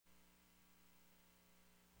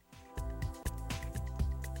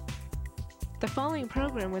The following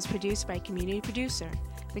program was produced by Community Producer.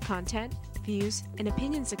 The content, views, and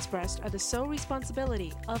opinions expressed are the sole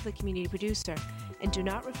responsibility of the Community Producer and do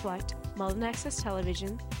not reflect Malden Access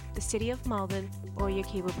Television, the City of Malden, or your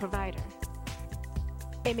cable provider.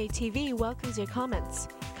 MATV welcomes your comments.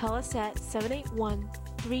 Call us at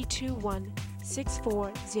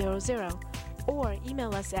 781-321-6400 or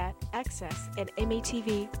email us at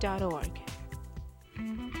access@matv.org.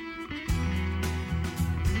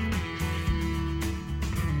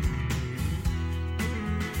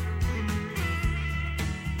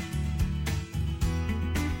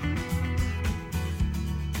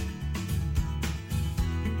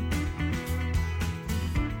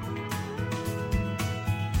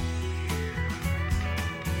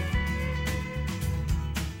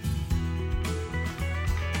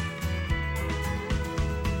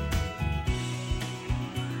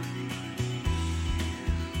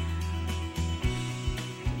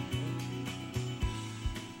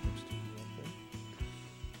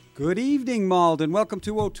 Good evening, Malden. Welcome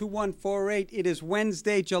to 02148. It is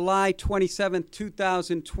Wednesday, July 27th,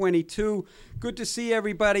 2022. Good to see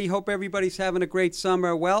everybody. Hope everybody's having a great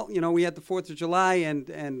summer. Well, you know, we had the 4th of July,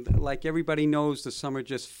 and like everybody knows, the summer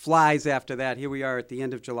just flies after that. Here we are at the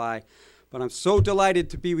end of July. But I'm so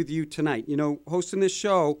delighted to be with you tonight. You know, hosting this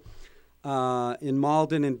show in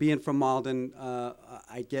Malden and being from Malden,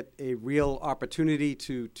 I get a real opportunity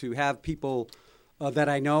to have people that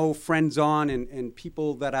I know, friends on, and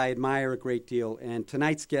people that I admire a great deal. And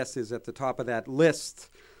tonight's guest is at the top of that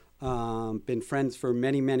list. Been friends for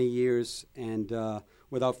many, many years. And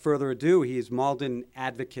without further ado, he is Malden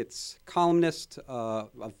Advocate's columnist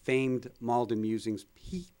of famed Malden musings.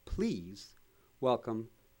 Please welcome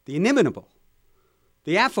the inimitable,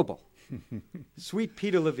 the affable, sweet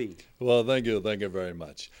Peter Levine. Well, thank you very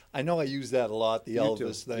much. I know I use that a lot, the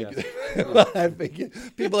Elvis. Thank you. I think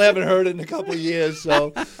people haven't heard it in a couple of years,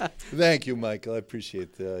 so thank you, Michael. I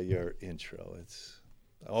appreciate your intro. It's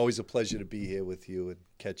always a pleasure to be here with you and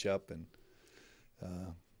catch up and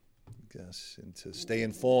to stay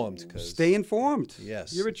informed. Stay informed.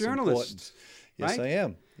 Yes, you're a journalist. Important. Yes, right? I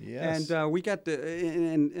am. Yes, and we got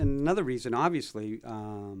and another reason, obviously.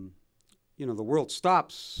 You know, the world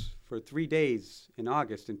stops for 3 days in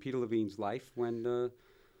August in Peter Levine's life when the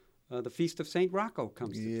Feast of St. Rocco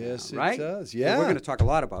comes to town, right? Yes, it does. Yeah. And we're going to talk a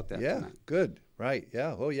lot about that tonight. Good. Right,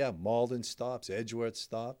 yeah. Oh, yeah, Malden stops, Edgeworth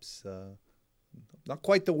stops. Not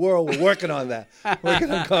quite the world. We're working on that. Working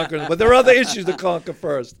on conquering. But there are other issues to conquer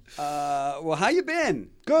first. Well, how you been?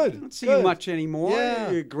 Good. I don't see you much anymore. Yeah.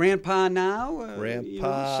 You're grandpa now. Grandpa. You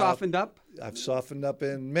know, softened up? I've softened up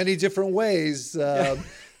in many different ways.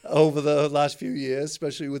 Over the last few years,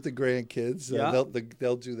 especially with the grandkids.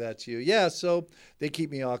 They'll do that to you. Yeah, so they keep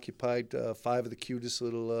me occupied. 5 of the cutest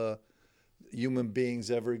little human beings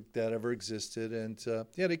that ever existed. And,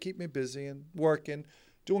 they keep me busy and working,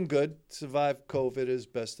 doing good, survived COVID as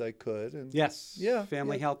best I could. And yes. Yeah.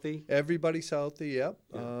 Family healthy? Everybody's healthy, yep.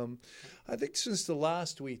 Yeah. I think since the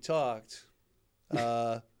last we talked,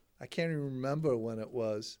 I can't even remember when it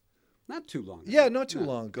was. Not too long ago. Yeah, not too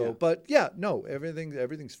long ago. Yeah. But,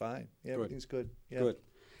 everything's fine. Yeah, everything's good. Yeah. Good.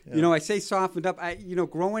 Yeah. You know, I say softened up.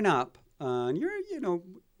 Growing up, and we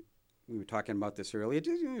were talking about this earlier,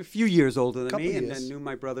 a few years older than me, and then knew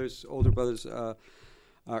my older brothers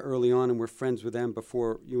early on, and were friends with them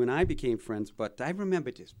before you and I became friends. But I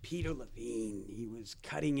remember just Peter Levine. He was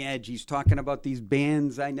cutting edge. He's talking about these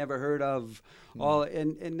bands I never heard of.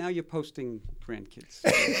 And now you're posting grandkids,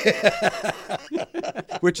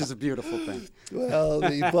 which is a beautiful thing. Well,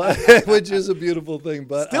 which is a beautiful thing,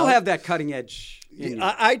 but still have that cutting edge.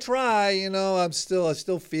 I try. You know, I still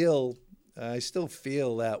feel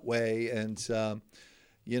that way, and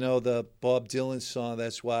the Bob Dylan song.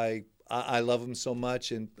 That's why I love him so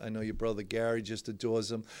much, and I know your brother Gary just adores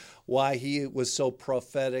him. Why he was so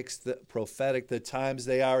prophetic. The times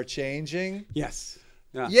they are changing. Yes.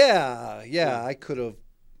 Yeah. I could have.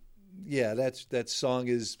 Yeah, that song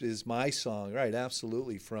is my song, right?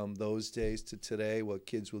 Absolutely. From those days to today, what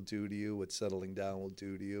kids will do to you, what settling down will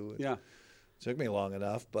do to you. Yeah. It took me long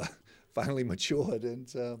enough, but finally matured,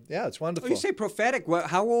 and it's wonderful. Oh, you say prophetic. Well,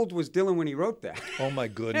 how old was Dylan when he wrote that? Oh, my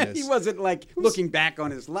goodness. He wasn't looking back on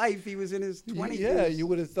his life. He was in his 20s. Yeah, you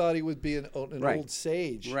would have thought he would be an old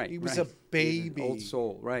sage. Right. He was a baby. Old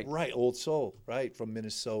soul, right. Right, old soul, right, from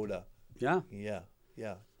Minnesota. Yeah. Yeah.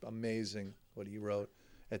 Amazing what he wrote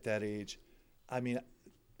at that age. I mean,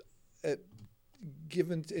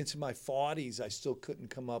 given into my 40s, I still couldn't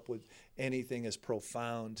come up with anything as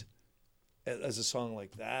profound as a song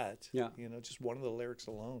like that. Yeah. Just one of the lyrics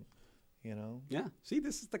alone, Yeah. See,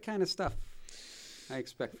 this is the kind of stuff I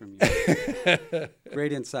expect from you.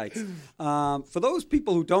 Great insights. For those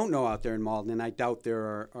people who don't know out there in Malden, and I doubt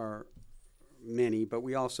there are many, but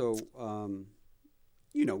we also,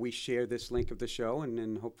 we share this link of the show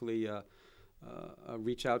and hopefully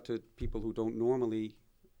reach out to people who don't normally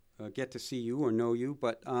get to see you or know you.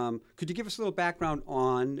 But could you give us a little background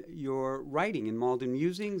on your writing in Malden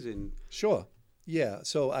Musings? Sure. Yeah.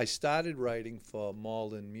 So I started writing for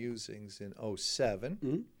Malden Musings in 2007.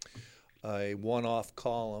 Mm-hmm. A one-off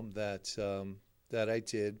column that I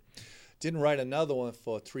did. Didn't write another one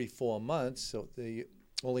for 3-4 months. So the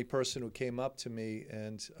only person who came up to me,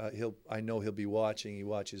 and I know he'll be watching. He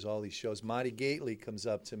watches all these shows. Marty Gately comes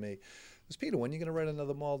up to me. Goes, Peter, when are you going to write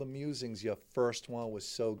another Malden Musings? Your first one was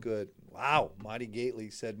so good. Wow, Marty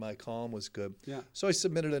Gately said my column was good. Yeah. So I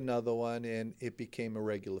submitted another one, and it became a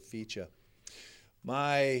regular feature.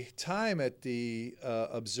 My time at the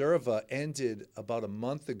Observer ended about a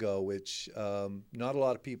month ago, which not a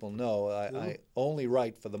lot of people know. I only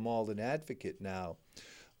write for the Malden Advocate now.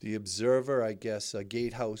 The Observer, I guess,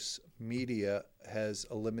 Gatehouse Media has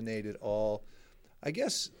eliminated all, I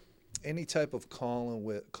guess, any type of column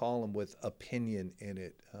with opinion in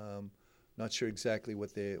it. Not sure exactly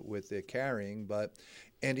what they're carrying, but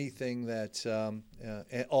anything that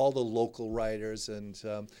all the local writers and.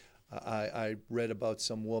 I read about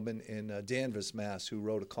some woman in Danvers, Mass, who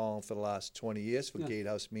wrote a column for the last 20 years for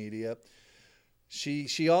Gatehouse Media.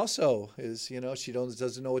 She also is, she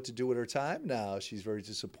doesn't know what to do with her time now. She's very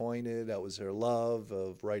disappointed. That was her love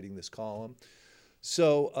of writing this column.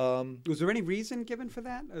 So, was there any reason given for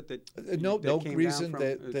that? No reason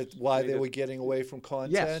that why they were getting away from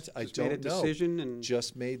content. Yes, I don't know.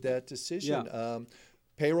 Just made that decision. Yeah.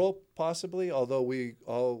 Payroll, possibly, although we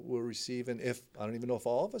all were receiving, I don't even know if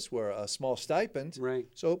all of us were, a small stipend. Right.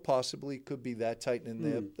 So possibly could be that tightening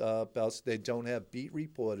their belts. They don't have beat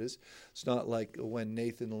reporters. It's not like when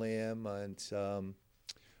Nathan Lamb and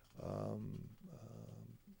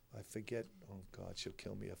I forget, oh God, she'll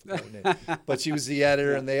kill me if I forget her name. But she was the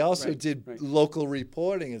editor, and they also did local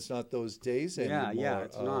reporting. It's not those days anymore. Yeah,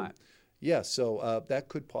 it's not. Yeah, so that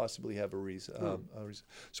could possibly have a reason.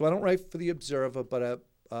 So I don't write for the Observer, but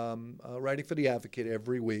I'm writing for the Advocate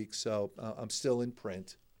every week. So I'm still in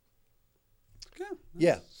print. Okay.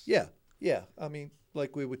 Yeah. I mean,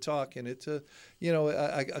 like we were talking, it's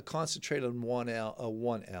I concentrate on one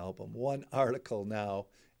album, one article now,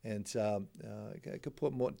 and I could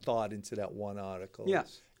put more thought into that one article.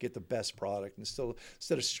 Yes. Get the best product, and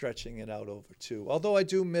instead of stretching it out over two. Although I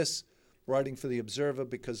do miss writing for the Observer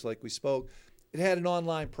because, like we spoke, it had an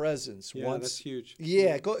online presence. Yeah, that's huge.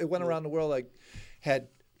 Yeah, it went around the world. I had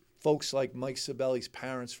folks like Mike Sabelli's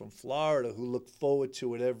parents from Florida who looked forward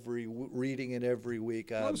to it reading it every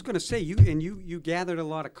week. I was going to say, you gathered a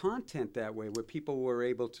lot of content that way where people were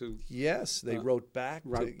able to... Yes, they wrote back.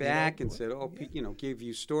 And said, give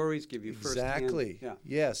you stories, give you first-hand. Exactly.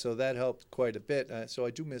 Yeah, so that helped quite a bit. So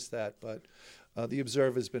I do miss that, but the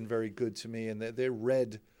Observer's been very good to me, and they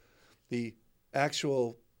read the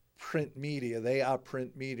actual print media. They are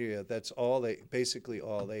print media. That's basically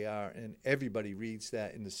all they are. And everybody reads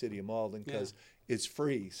that in the city of Malden because it's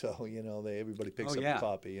free. So, everybody picks up a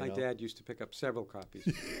copy. My dad used to pick up several copies.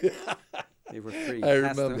 They were free. I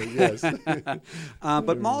remember, yes.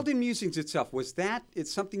 But Malden Musings itself,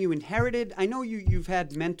 it's something you inherited? I know you've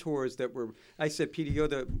had mentors that were, I said, Peter, you're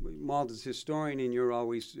the Malden's historian, and you're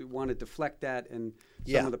always want to deflect that, and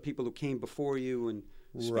some of the people who came before you, and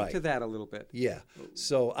speak to that a little bit. Yeah.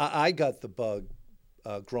 So I got the bug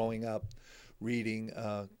growing up reading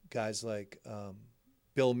guys like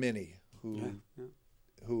Bill Minnie,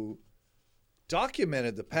 who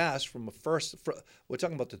documented the past from we're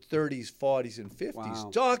talking about the 30s, 40s, and 50s. Wow.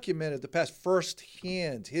 Documented the past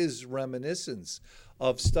firsthand, his reminiscence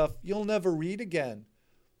of stuff you'll never read again.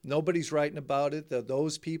 Nobody's writing about it.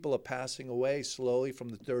 Those people are passing away slowly from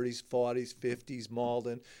the 30s, 40s, 50s,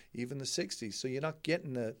 Malden, even the 60s. So you're not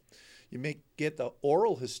getting you may get the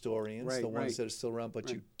oral historians, the ones that are still around, but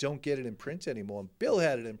you don't get it in print anymore. And Bill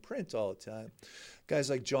had it in print all the time. Guys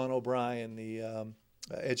like John O'Brien, the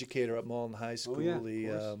educator at Malden High School.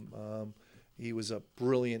 He was a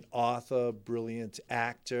brilliant author, brilliant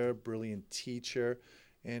actor, brilliant teacher,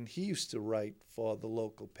 and he used to write for the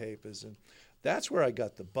local papers. And that's where I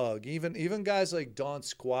got the bug. Even guys like Don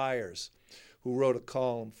Squires, who wrote a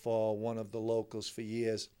column for one of the locals for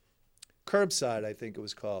years, Curbside, I think it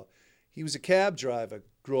was called. He was a cab driver,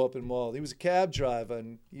 grew up in Malden. He was a cab driver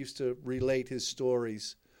and used to relate his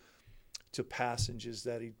stories to passengers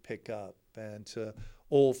that he'd pick up and to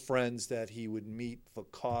old friends that he would meet for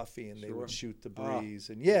coffee, and they would shoot the breeze.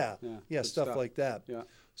 And stuff like that. Yeah.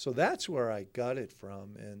 So that's where I got it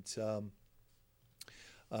from. And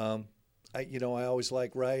I always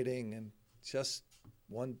like writing, and just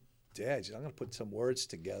one day I'm going to put some words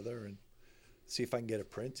together and see if I can get it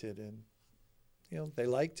printed. And they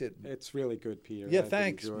liked it. It's really good, Peter. Yeah,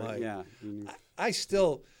 thanks, Mike. Yeah, I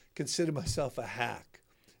still consider myself a hack,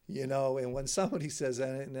 and when somebody says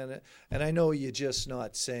that, and I know you're just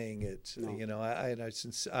not saying it,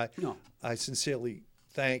 No. I sincerely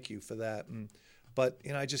thank you for that. But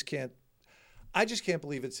I just can't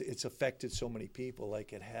believe it's affected so many people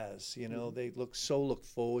like it has. They look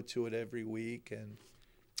forward to it every week, and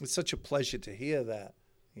it's such a pleasure to hear that.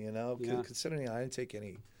 Considering I didn't take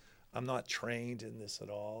any, I'm not trained in this at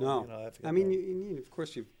all. No, of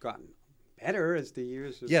course you've gotten better as the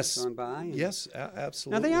years have gone by. Yes,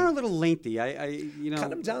 absolutely. Now they are a little lengthy. Cut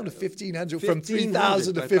them down to 1,500, from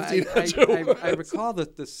 3,000 to 1,500. I recall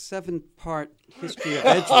that the 7-part history of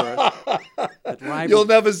Edgeworth that rivaled, you'll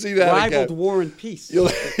never see that rivaled again. War and Peace. You'll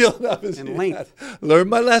never see length. that. Learn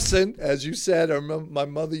my lesson, as you said. I remember my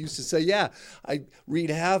mother used to say, I read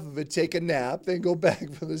half of it, take a nap, then go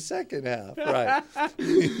back for the second half. Right.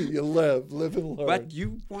 You live and learn. But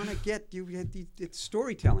you want to it's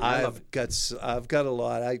storytelling. I love it. I've got a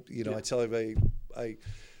lot. I tell everybody I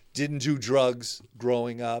didn't do drugs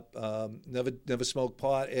growing up. Never smoked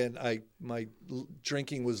pot, and my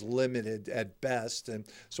drinking was limited at best, and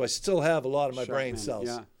so I still have a lot of my brain cells.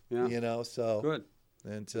 Yeah. So good.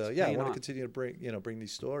 And I want to continue to bring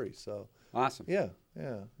these stories. So awesome. Yeah.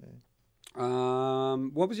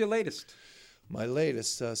 What was your latest? My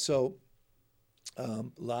latest.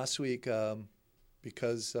 Last week,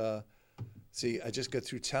 because. See, I just got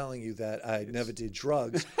through telling you that I never did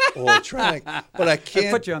drugs or drank, but I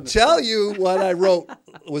can't tell you what I wrote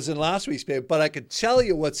was in last week's paper, but I could tell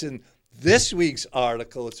you what's in this week's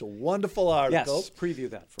article. It's a wonderful article. Yes, preview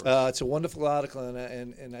that for us. It's a wonderful article,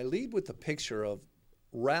 and I lead with the picture of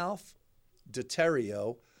Ralph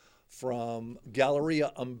DeTerrio from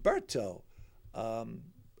Galleria Umberto.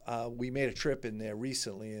 We made a trip in there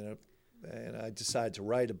recently, and I decided to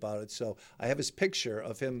write about it. So I have his picture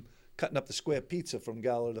of him cutting up the square pizza from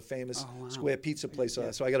Gallo, the famous square pizza place. Yeah.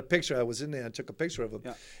 So I got a picture. I was in there and took a picture of him.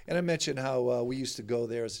 Yeah. And I mentioned how we used to go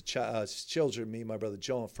there as children, me, my brother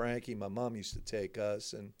Joe, and Frankie. My mom used to take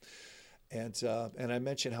us. And I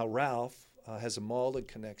mentioned how Ralph has a Malden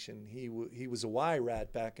connection. He was a Y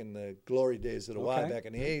rat back in the glory days of the Y back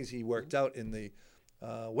in the 80s. He worked out in the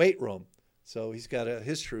weight room. So he's got a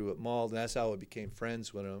history with Malden. That's how I became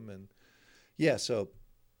friends with him. And, so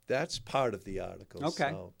that's part of the article. Okay.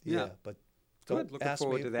 So, but good. Looking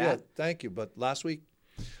forward to that. Yeah, thank you. But last week,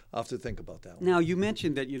 I'll have to think about that one. Now, you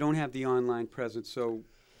mentioned that you don't have the online presence, so...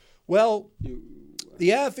 Well,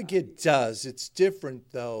 the Advocate does. It's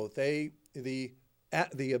different, though. The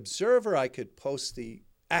Observer, I could post the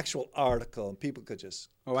actual article, and people could just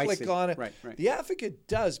click on it. Right. The Advocate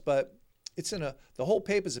does, but it's in the whole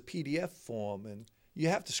paper's a PDF form, and you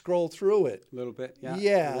have to scroll through it. A little bit, yeah.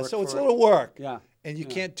 Yeah, so it's a little work. Yeah. And you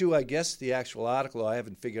can't do, I guess, the actual article. I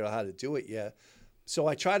haven't figured out how to do it yet. So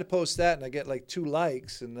I try to post that, and I get like 2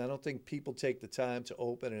 likes, and I don't think people take the time to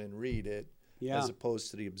open it and read it, as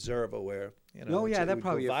opposed to the Observer, where that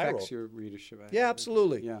probably affects your readership. Yeah,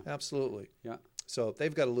 absolutely. Yeah, absolutely. Yeah. So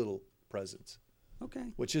they've got a little presence. Okay.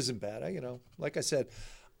 Which isn't bad. Like I said,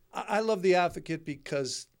 I love the Advocate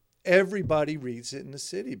because everybody reads it in the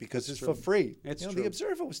city because it's for free. It's true. The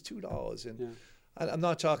Observer was $2, and I'm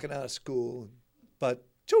not talking out of school, but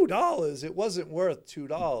 $2, it wasn't worth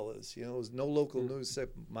 $2. There was no local news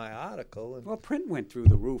except my article. And well, print went through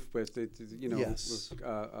the roof, but yes.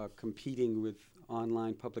 Competing with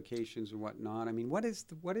online publications and whatnot. I mean, what is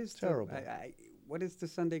terrible? What is the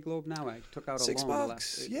Sunday Globe now? I took out a loan.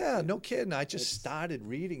 $6. No kidding. I just started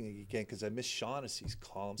reading it again because I missed Shaughnessy's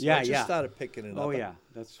column. So I just started picking it up. Oh yeah,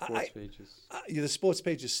 that's sports pages. The sports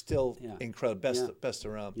page is still incredible, best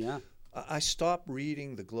around. Yeah. I stopped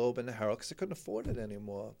reading the Globe and the Herald because I couldn't afford it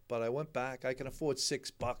anymore. But I went back. I can afford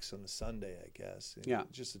 $6 on a Sunday, I guess.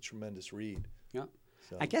 Just a tremendous read. Yeah.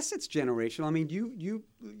 So. I guess it's generational. I mean, you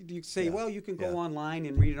say, well, you can go online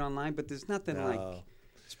and read it online, but there's nothing like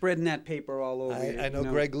spreading that paper all over. I know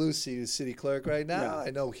Greg Lucy, the city clerk right now. Yeah.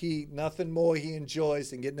 I know nothing more he enjoys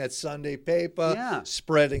than getting that Sunday paper,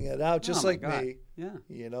 spreading it out, just like me. Yeah.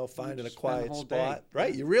 Finding a quiet spot. Day.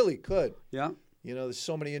 Right, you really could. Yeah. There's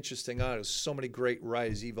so many interesting articles, so many great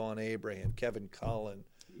writers, Yvonne Abraham, Kevin Cullen.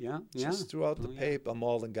 Yeah. Just throughout the paper. I'm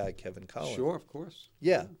Malden guy, Kevin Cullen. Sure, of course.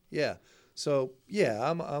 Yeah. So,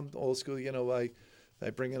 I'm old school. I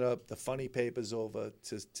bring it up, the funny papers over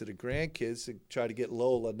to the grandkids to try to get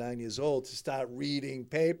Lola, 9 years old, to start reading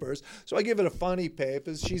papers. So I give her the funny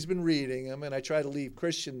papers. She's been reading them, and I try to leave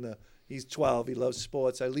Christian he's 12. He loves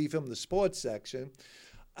sports. I leave him the sports section.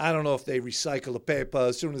 I don't know if they recycle the paper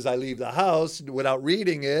as soon as I leave the house without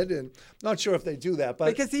reading it, and I'm not sure if they do that. But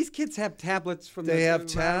because these kids have tablets from they have right,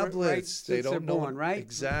 tablets. Right, they don't know born, right?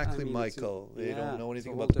 Exactly, I mean, Michael. They don't know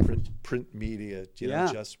anything about different print media. You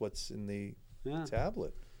know, just what's in the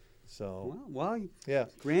tablet. So well, yeah,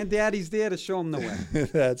 Granddaddy's there to show them the way.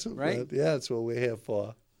 That's right. That's what we're here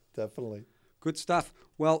for. Definitely. Good stuff.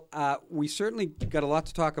 Well, we certainly got a lot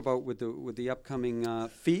to talk about with the upcoming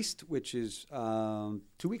feast, which is 2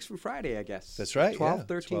 weeks from Friday, I guess. That's right. 12th,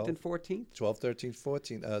 13th, and 14th. 12th, 13th,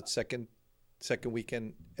 14th. Second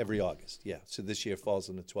weekend every August. Yeah. So this year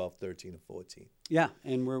falls on the 12th, 13th, and 14th. Yeah,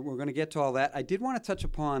 and we're going to get to all that. I did want to touch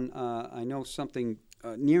upon, I know something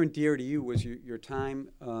near and dear to you was your time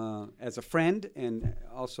as a friend and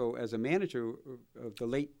also as a manager of the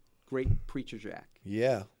late, great Preacher Jack.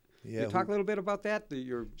 Yeah. Can you talk a little bit about that?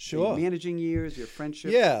 Your Sure. managing years, your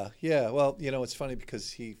friendship? Yeah. Well, it's funny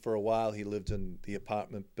because for a while he lived in the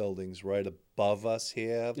apartment buildings right above us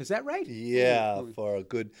here. Is that right? Yeah, for a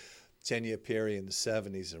good 10-year period in the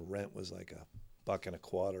 70s. The rent was like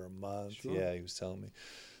 $1.25 a month. Sure. Yeah, he was telling me.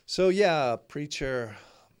 So, yeah, Preacher,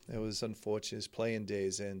 it was unfortunate. His playing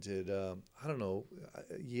days ended, I don't know,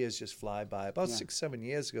 years just fly by. About 6-7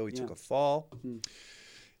 years ago, he took a fall. Mm-hmm.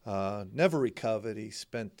 Never recovered. He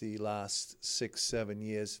spent the last 6-7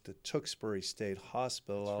 years at the Tewksbury State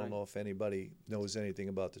Hospital. I don't know if anybody knows anything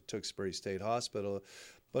about the Tewksbury State Hospital,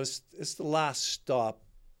 but it's the last stop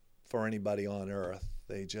for anybody on earth.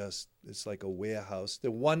 It's like a warehouse.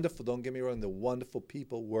 They're wonderful. Don't get me wrong. They're wonderful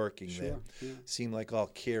people working there. Yeah. Seem like all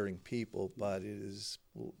caring people, but it's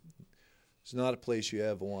not a place you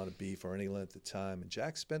ever want to be for any length of time. And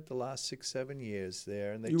Jack spent the last 6-7 years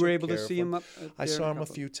there, and they took were able care to of see him up. I saw him a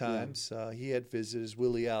few times. Yeah. He had visitors.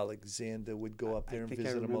 Willie Alexander would go up there and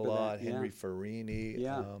visit him a lot. That. Yeah. Henry Farini.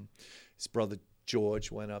 Yeah. His brother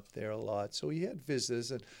George went up there a lot. So he had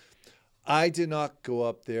visitors. And I did not go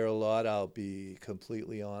up there a lot, I'll be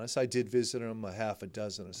completely honest. I did visit him a half a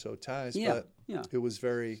dozen or so times, but it was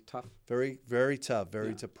very tough, very, very tough,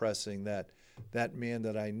 very depressing that man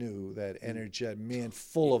that I knew, that energetic man,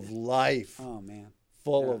 full of life. Oh, man.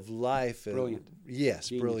 Full of life. And, brilliant. Yes,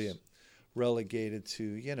 Genius. Brilliant. Relegated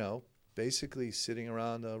to, basically sitting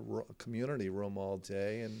around a community room all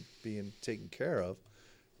day and being taken care of,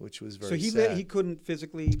 which was very sad. So he couldn't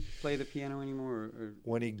physically play the piano anymore? Or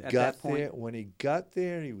when he got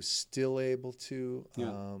there, he was still able to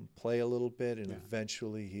play a little bit, and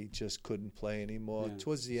eventually he just couldn't play anymore. Yeah.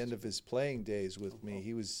 Towards the end of his playing days with me,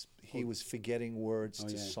 he was forgetting words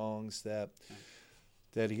to songs that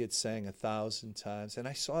he had sang 1,000 times, and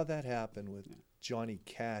I saw that happen with Johnny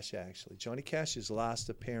Cash, actually. Johnny Cash's last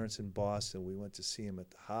appearance in Boston, we went to see him at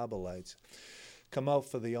the Harbor Lights. Come out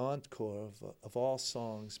for the encore of all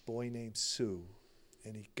songs, Boy Named Sue.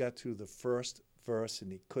 And he got through the first verse,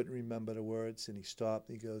 and he couldn't remember the words, and he stopped,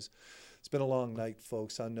 and he goes, "It's been a long night,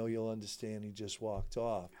 folks. I know you'll understand." He just walked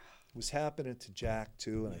off. It was happening to Jack,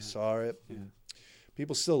 too, and I saw it. Yeah.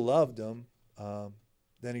 People still loved him.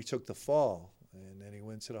 Then he took the fall, and then he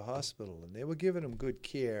went to the hospital, and they were giving him good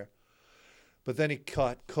care. But then he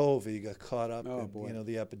caught COVID. He got caught up in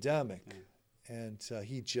the epidemic. Yeah. And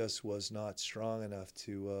he just was not strong enough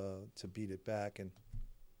to beat it back. And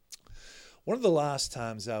one of the last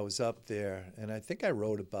times I was up there, and I think I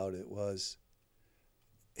wrote about it, was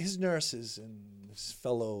his nurses and his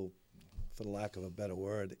fellow, for the lack of a better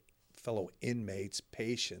word, fellow inmates,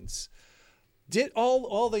 patients, did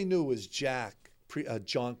all they knew was John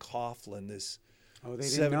Coughlin, this. Oh, they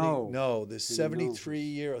didn't know. No, this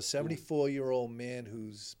 74-year-old man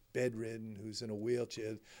who's bedridden, who's in a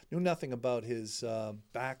wheelchair, knew nothing about his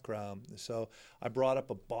background. So I brought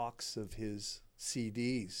up a box of his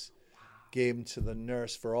CDs, gave them to the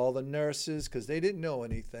nurse for all the nurses because they didn't know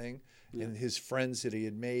anything, and his friends that he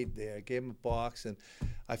had made there. Gave him a box, and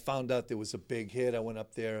I found out there was a big hit. I went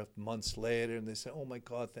up there months later, and they said, "Oh, my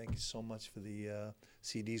God, thank you so much for the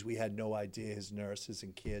CDs." We had no idea, his nurses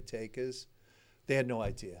and caretakers. They had no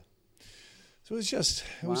idea. So it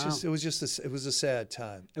was a sad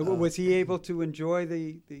time. Was he able to enjoy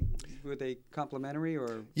were they complimentary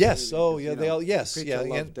or? Yes. Yes. Yeah.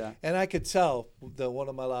 Loved that. And I could tell one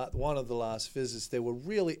of the last visits, they were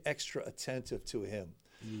really extra attentive to him.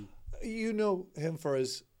 Mm. You know him for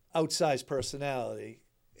his outsized personality,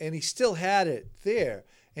 and he still had it there,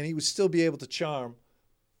 and he would still be able to charm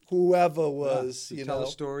whoever was. Tell a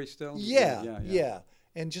story still. Yeah.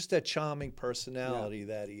 And just that charming personality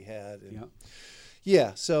that he had. And,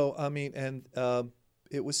 so, I mean, and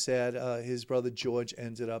it was sad. His brother George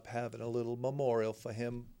ended up having a little memorial for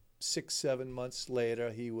him. 6-7 months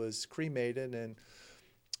later, he was cremated, and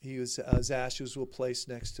his ashes were placed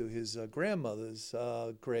next to his grandmother's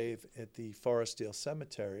grave at the Forestdale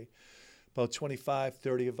Cemetery. About 25,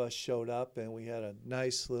 30 of us showed up, and we had a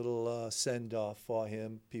nice little send-off for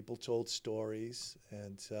him. People told stories,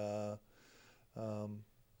 and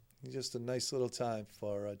just a nice little time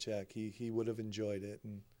for Jack. He would have enjoyed it,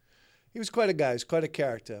 and he was quite a guy. He was quite a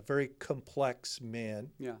character, very complex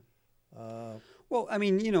man. Yeah. Well, I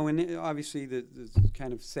mean, and obviously the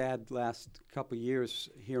kind of sad last couple of years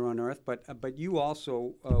here on Earth, but you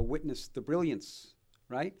also witnessed the brilliance,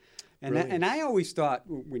 right? And I always thought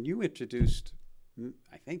when you introduced,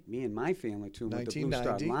 I think me and my family to him with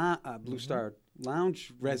the Blue Star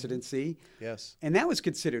Lounge residency. Yes. And that was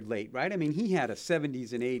considered late, right? I mean, he had a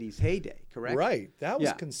 70s and 80s heyday, correct? Right. That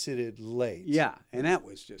was considered late. Yeah, and that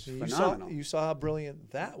was just phenomenal. You saw how brilliant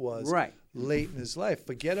that was. Right. Late in his life.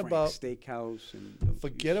 Forget Frank about Steakhouse and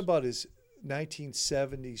about his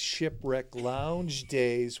 1970s shipwreck lounge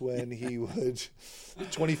days when he would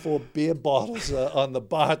 24 beer bottles on the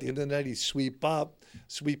bar at the end of the night. He'd sweep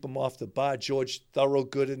them off the bar. George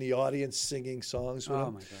Thorogood in the audience singing songs with him.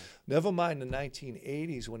 Oh my God! Never mind the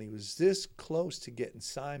 1980s when he was this close to getting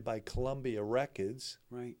signed by Columbia Records.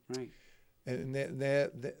 Right. And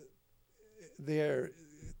that's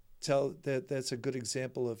a good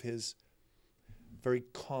example of his very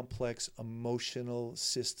complex emotional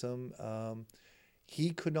system.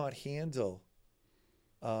 He could not handle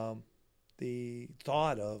the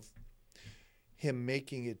thought of him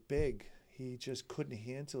making it big. He just couldn't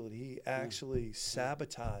handle it. He actually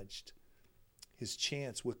sabotaged his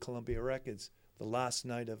chance with Columbia Records the last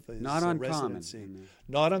night of his residency.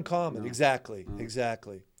 Not uncommon. No. Exactly.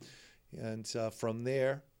 And from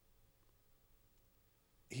there,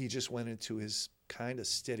 he just went into his kind of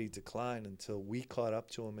steady decline until we caught up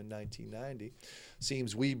to him in 1990.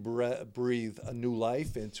 Seems we breathed a new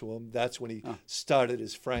life into him. That's when he started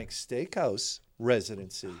his Frank Steakhouse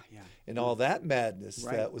residency and all that madness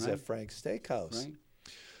that was at Frank Steakhouse. Right.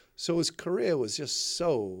 So his career was just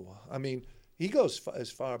so, I mean, he goes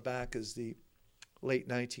as far back as the late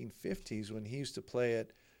 1950s when he used to play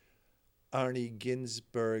at Arnie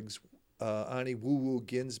Woo Woo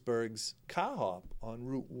Ginsberg's car hop on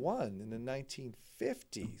Route 1 in the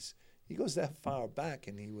 1950s. He goes that far back,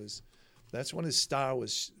 and that's when his star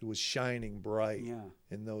was shining bright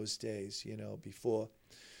in those days, before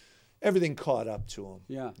everything caught up to him.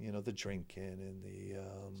 Yeah. The drinking and the,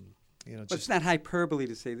 But it's not hyperbole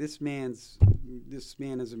to say this man as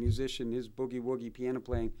a musician, his boogie woogie piano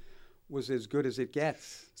playing was as good as it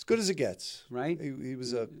gets. As good as it gets, right? He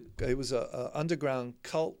was a underground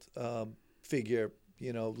cult figure,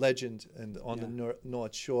 legend, and on the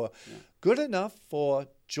North Shore. Yeah. Good enough for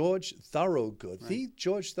George Thorogood, the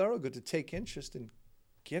George Thorogood, to take interest and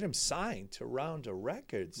get him signed to Rounder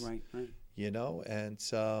Records. Right. And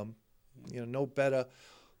no better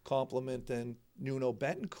compliment than Nuno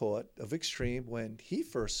Betancourt of Extreme when he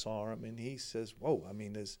first saw him, and he says, "Whoa! I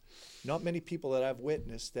mean, there's not many people that I've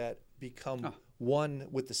witnessed that become one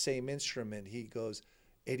with the same instrument." He goes,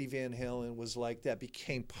 Eddie Van Halen was like that,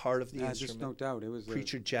 became part of the instrument. Just no doubt. It was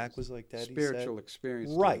Preacher Jack was like that. Spiritual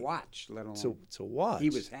experience to watch, let alone to watch. He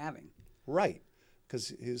was having. Right. Because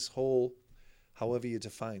his whole, however you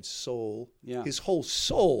define soul, his whole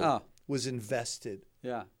soul was invested.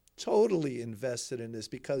 Yeah. Totally invested in this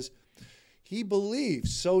because he believed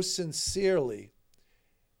so sincerely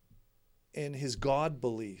in his God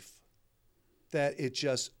belief that it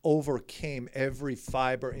just overcame every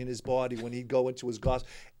fiber in his body when he'd go into his gospel.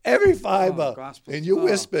 Every fiber. And you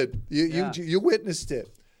whispered. You witnessed it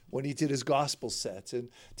when he did his gospel sets. And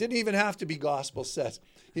didn't even have to be gospel sets.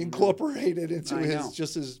 He incorporated into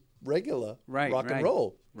his regular rock and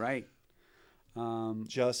roll. Right.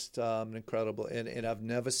 Just incredible. And I've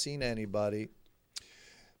never seen anybody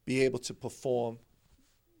be able to perform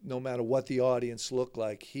no matter what the audience looked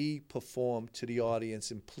like. He performed to the audience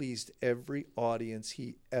and pleased every audience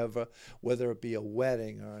he ever, whether it be a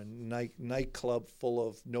wedding or a nightclub full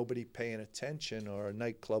of nobody paying attention or a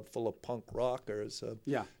nightclub full of punk rockers.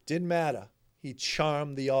 Didn't matter. He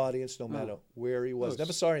charmed the audience no matter where he was.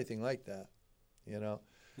 Never saw anything like that. Yeah.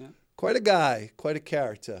 Quite a guy, quite a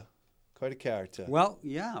character. Well,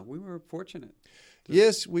 we were fortunate.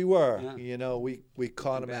 Yes, we were. Yeah. We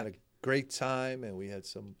caught him at a great time, and we had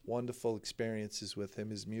some wonderful experiences with him.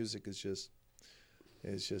 His music is just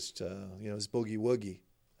his boogie woogie.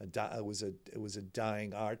 It was a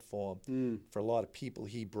dying art form for a lot of people.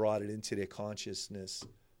 He brought it into their consciousness,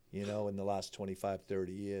 in the last 25,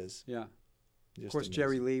 30 years. Yeah. Just of course, amazing.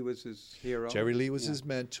 Jerry Lee was his hero. Jerry Lee was his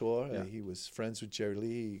mentor. He was friends with Jerry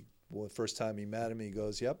Lee. The first time he met him, he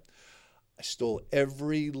goes, "Yep, I stole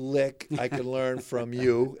every lick I could learn from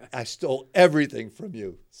you. I stole everything from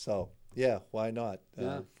you. So, yeah, why not?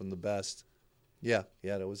 From the best. Yeah,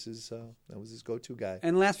 that was his go-to guy.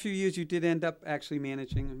 And last few years, you did end up actually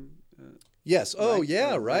managing him. Yes. Oh, right?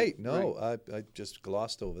 yeah, right. Right. No, right. I just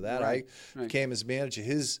glossed over that. Right. I became his manager.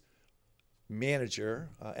 His manager,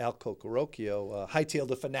 Al Cocorocchio, hightailed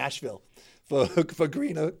it for Nashville for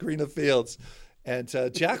greener fields. And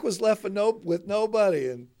Jack was left with nobody.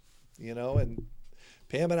 And, and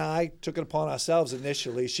Pam and I took it upon ourselves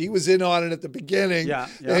initially. She was in on it at the beginning,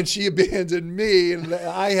 and she abandoned me, and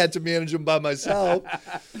I had to manage him by myself.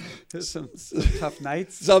 Some tough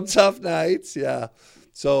nights. Some tough nights, yeah.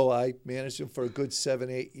 So I managed him for a good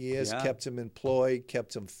 7-8 years, kept him employed,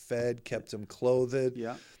 kept him fed, kept him clothed,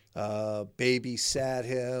 babysat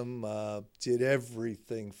him, did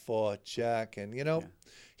everything for Jack. And,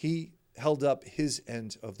 he held up his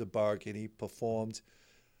end of the bargain. He performed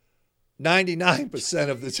 99%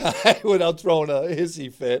 of the time without throwing a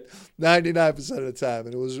hissy fit, 99% of the time.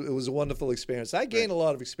 And it was a wonderful experience. I gained a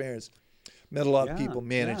lot of experience, met a lot of people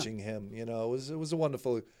managing him. It was a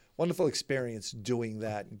wonderful experience doing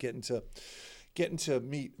that and getting to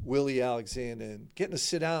meet Willie Alexander and getting to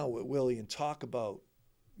sit down with Willie and talk about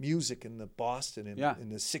music in the Boston in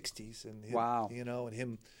the 60s and him, and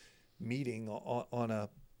him meeting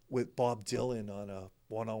with Bob Dylan on a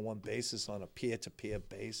one-on-one basis, on a peer-to-peer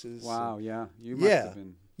basis. Wow, yeah. You must have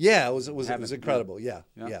been. Yeah, it was incredible. Yeah.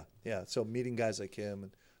 So meeting guys like him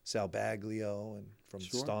and Sal Baglio and from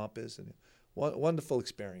Stompers, and wonderful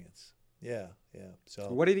experience. Yeah. So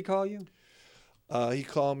what did he call you? He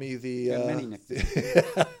called me many nicknames.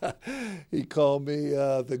 He called me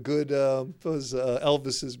the good was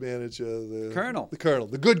Elvis's manager, the Colonel, the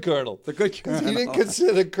good Colonel. The good Colonel. He didn't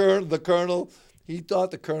consider the Colonel. He thought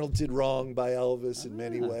the Colonel did wrong by Elvis in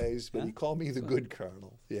many ways, but he called me the good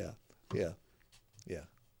Colonel. Yeah.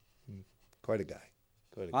 Quite a guy.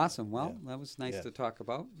 Awesome. Well, that was nice to talk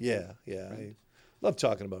about. Yeah. I love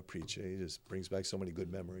talking about Preacher. He just brings back so many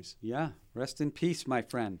good memories. Yeah. Rest in peace, my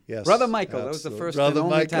friend. Yes. Brother Michael. Absolutely. That was the first Brother and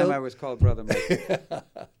only Michael. time I was called Brother Michael.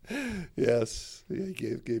 Yes. He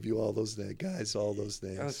gave you all those names, guys, all those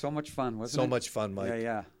names. That was so much fun, wasn't it? So much fun, Mike.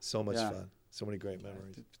 Yeah. So much fun. So many great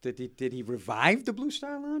memories. Did he revive the Blue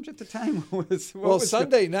Star Lounge at the time?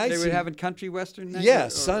 Sunday nights they were having country western nights. Yeah,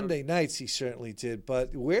 Sunday nights he certainly did.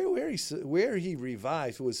 But where he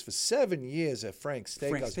revived was for 7 years at Frank's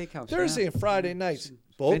Steakhouse. Thursday and Friday nights,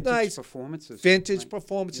 both vintage nights. Performances. Vintage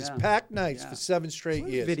performances, packed nights for 7 straight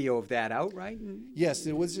years. Video of that out, right? Yes,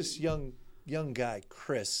 there was this young guy,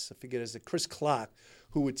 Chris. I forget his name, Chris Clark,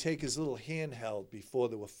 who would take his little handheld before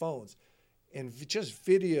there were phones and just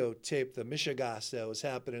videotape the mishegas that was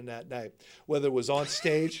happening that night, whether it was on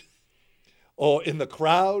stage or in the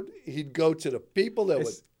crowd. He'd go to the people that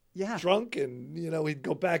were drunk, and he'd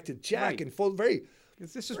go back to Jack and very.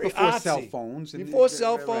 This is before cell phones. Before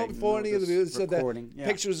any of the so that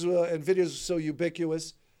pictures and videos were so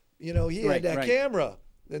ubiquitous. He had that camera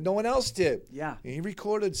that no one else did. Yeah, and he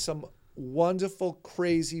recorded some wonderful,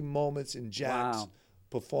 crazy moments in Jack's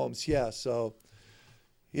performance. Yeah, so.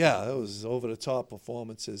 Yeah, it was over-the-top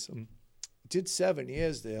performances. Did 7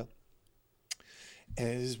 years there.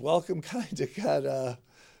 And his welcome kind of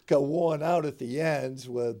got worn out at the end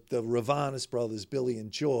with the Ravanas brothers, Billy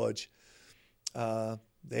and George.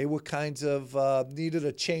 They were kind of needed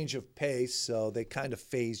a change of pace, so they kind of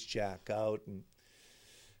phased Jack out. And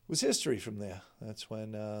it was history from there. That's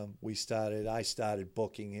when I started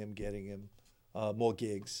booking him, getting him more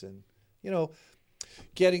gigs. And,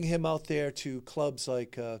 getting him out there to clubs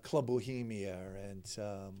like Club Bohemia and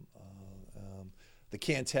the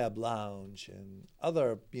Cantab Lounge and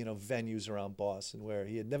other, venues around Boston where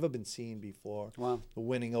he had never been seen before. Wow.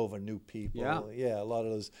 Winning over new people. Yeah, a lot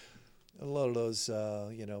of those,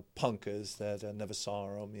 punkers that never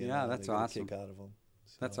saw him. That's awesome. Kick out of him.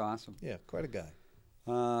 So, that's awesome. Yeah, quite a guy.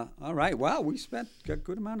 All right. Wow, we spent a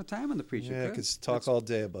good amount of time on the Preacher. Yeah, could talk all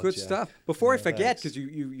day about good Jack. stuff. Before I forget, because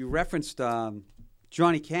you referenced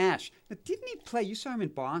Johnny Cash. Now, didn't he play? You saw him in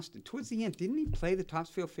Boston towards the end. Didn't he play the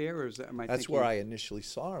Topsfield Fair, or is that? That's where I initially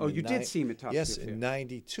saw him. Oh, you did see him at Topsfield Fair. Yes, in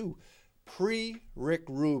 '92, pre-Rick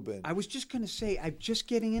Rubin. I was just going to say, I'm just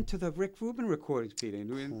getting into the Rick Rubin recordings, Peter.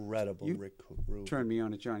 Incredible, Rick Rubin. Turned me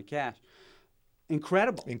on to Johnny Cash.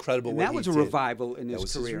 Incredible. And that was a revival in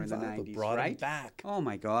his career in the '90s, brought right? Him back. Oh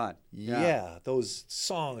my God. Yeah, those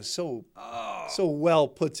songs so well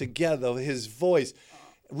put together. His voice.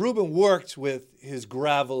 Rubin worked with his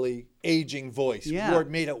gravelly, aging voice. Yeah.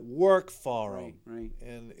 Made it work for him. Right.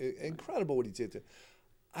 And incredible what he did there.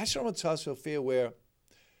 I saw him at Topsfield Fair where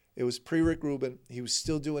it was pre-Rick Rubin. He was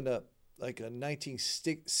still doing the like a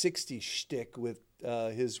 1960 shtick with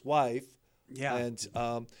his wife. Yeah.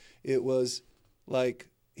 And it was like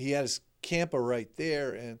he had his camper right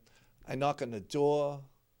there, and I knock on the door.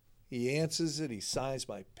 He answers it. He signs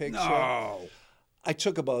my picture. No. I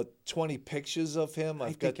took about 20 pictures of him.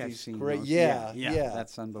 I've got these seen great. those. Yeah.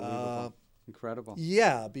 That's unbelievable. Incredible.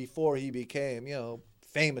 Yeah, before he became,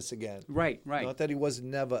 famous again. Right. Not that he was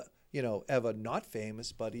never, ever not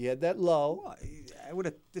famous, but he had that low. Well, I would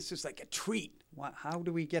have. This is like a treat. How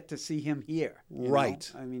do we get to see him here? Right.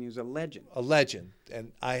 I mean, he was a legend. A legend,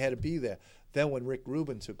 and I had to be there. Then when Rick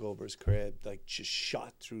Rubin took over his career, like just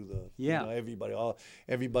shot through the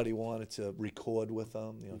everybody wanted to record with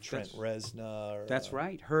him. Trent Reznor. That's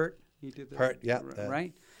right. Hurt. He did that. Hurt. Yeah.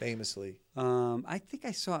 Right. Famously. I think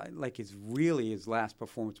I saw like his last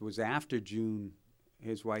performance was after June.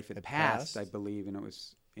 His wife had passed, I believe, and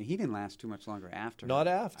he didn't last too much longer after. Not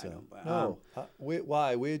after. No.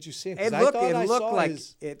 Why? Where did you see him? It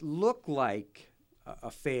looked like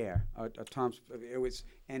a fair, a Tom's. It was,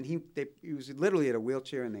 and he was literally at a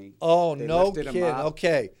wheelchair, and they no lifted kidding. him up.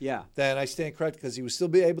 Okay, yeah. Then I stand corrected because he would still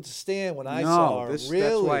be able to stand when I saw him. Really,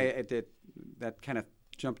 that's why that kind of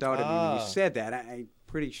jumped out at me when you said that. I'm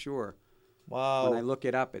pretty sure. Wow. When I look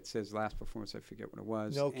it up, it says last performance. I forget what it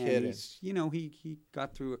was. No kidding. He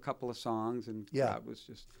got through a couple of songs, and the crowd was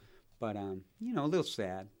just. But a little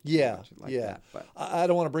sad. Yeah, like that, but I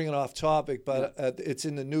don't want to bring it off topic, but it's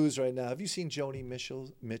in the news right now. Have you seen Joni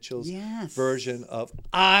Mitchell's version of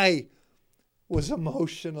 "I Was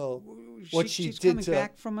Emotional"? She's coming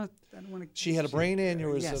back from a. I don't want to. She had a brain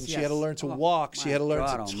aneurysm. Yes. She had to learn to walk. She had to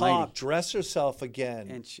learn to talk, dress herself again.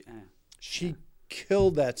 And she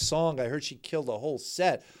killed that song. I heard she killed a whole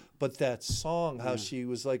set, but that song, how she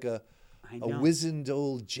was like a wizened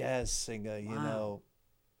old jazz singer,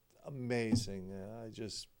 amazing. I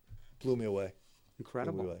just blew me away.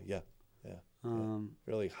 Incredible. Blew me away. Yeah.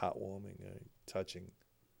 Really heartwarming, touching.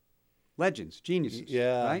 Legends, geniuses.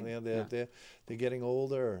 Yeah, right? They're getting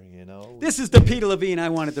older. This is the Peter Levine I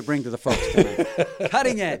wanted to bring to the folks tonight.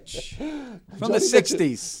 Cutting edge from the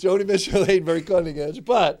 '60s. Joni Mitchell ain't very cutting edge,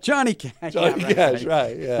 but Johnny Cash.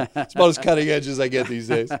 Right. Yeah, it's about as cutting edge as I get these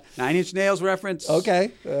days. 9 Inch Nails reference.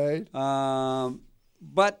 Okay, all right.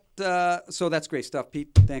 So that's great stuff,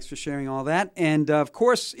 Pete. Thanks for sharing all that. And, of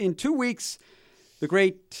course, in 2 weeks, the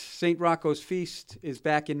great St. Rocco's Feast is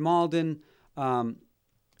back in Malden.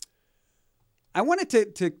 I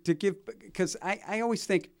wanted to give, because I always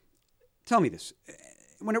think, tell me this,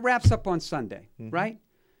 when it wraps up on Sunday, right?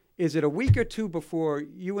 Is it a week or two before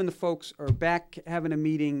you and the folks are back having a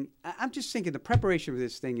meeting? I'm just thinking the preparation for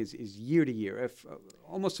this thing is year to year,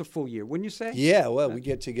 almost a full year, wouldn't you say? Yeah, well, we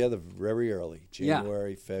get together very early,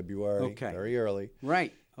 January, February, very early.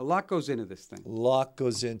 Right. A lot goes into this thing. A lot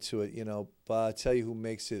goes into it, but I tell you who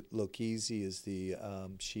makes it look easy is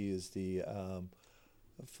she is the,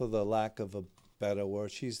 for the lack of a better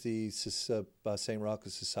word, she's the St. Rocco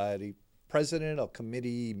Society president or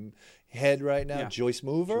committee head right now, Joyce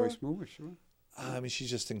Mover. Joyce Mover, sure. I mean, she's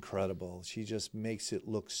just incredible. She just makes it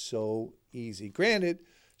look so easy. Granted,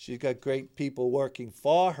 she's got great people working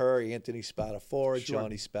for her, Anthony Spadafora,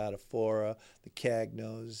 Johnny Spadafora, the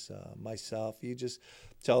Cagnos, myself. You just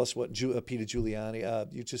tell us what, Peter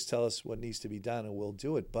Giuliani, you just tell us what needs to be done and we'll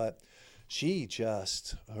do it. But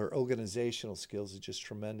her organizational skills are just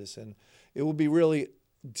tremendous. And it will be really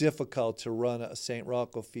difficult to run a St.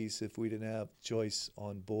 Rocco Feast if we didn't have Joyce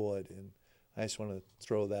on board, and I just want to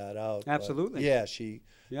throw that out. Absolutely. But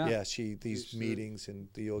these meetings and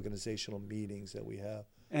the organizational meetings that we have.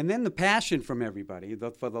 And then the passion from everybody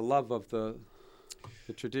for the love of the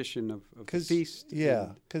tradition of the feast.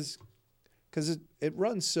 Yeah, because it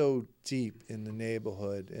runs so deep in the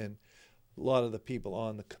neighborhood, and a lot of the people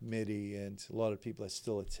on the committee and a lot of people that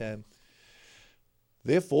still attend,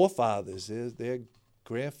 their forefathers, their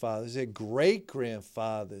grandfathers, their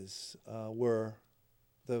great-grandfathers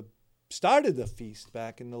started the feast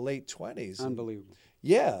back in the late 20s. Unbelievable.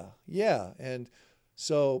 Yeah. And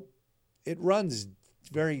so it runs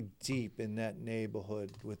very deep in that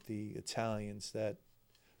neighborhood with the Italians that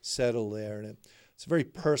settle there. And it's a very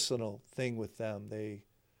personal thing with them.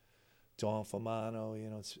 Don Formano,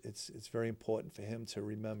 it's very important for him to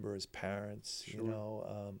remember his parents,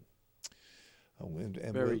 And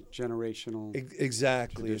very generational.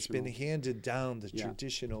 Exactly. It's been handed down, the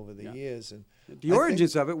tradition over the years. And the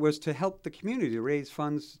origins of it was to help the community, to raise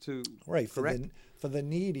funds to for the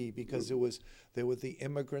needy, because there were the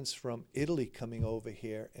immigrants from Italy coming over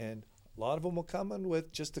here, and a lot of them were coming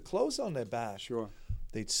with just the clothes on their back. Sure.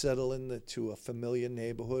 They'd settle to a familiar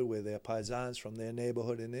neighborhood where their paisans from their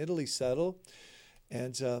neighborhood in Italy settle.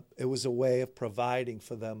 And it was a way of providing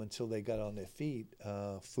for them until they got on their feet,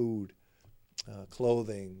 food,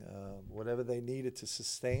 clothing, whatever they needed to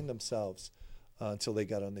sustain themselves until they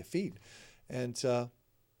got on their feet. And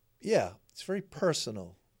it's very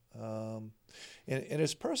personal. And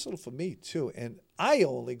it's personal for me, too. And I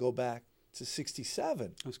only go back to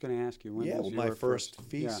 67. I was going to ask you. When was with your my first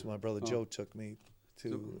feast. My brother Joe took me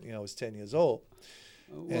to, I was 10 years old.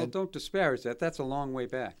 Well, don't disparage that. That's a long way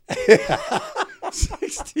back.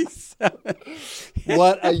 67.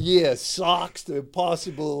 What a year. Sox, the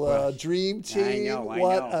Impossible Dream Team. I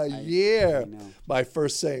What know. a year. I know. My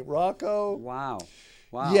first St. Rocco. Wow.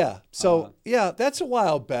 Yeah. So, that's a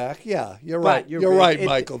while back. Yeah, you're right. You're right,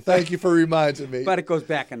 Michael. Thank you for reminding me. But it goes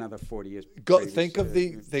back another 40 years. Think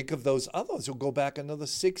of those others who go back another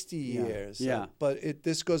 60 years. Yeah. But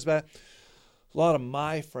this goes back. A lot of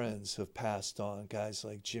my friends have passed on, guys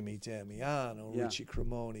like Jimmy Damiano, Richie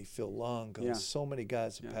Cremoni, Phil Longo. Yeah. So many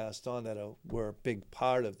guys have passed on that were a big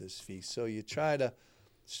part of this feast. So you try to,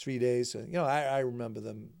 it's 3 days. I remember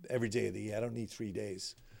them every day of the year. I don't need 3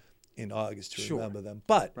 days in August to remember them.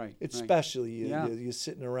 But it's special. You're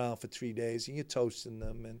sitting around for 3 days and you're toasting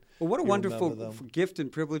them. And well, what a wonderful gift and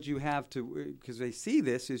privilege you have to, because they see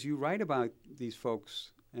this, is you write about these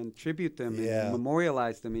folks and tribute them and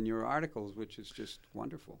memorialize them in your articles, which is just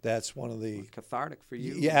wonderful. That's one of the... cathartic for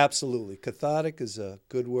you. Yeah, absolutely. Cathartic is a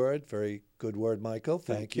good word. Very good word, Michael.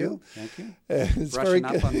 Thank you. Thank you. It's Brushing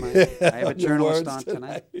up on my... I have a journalist on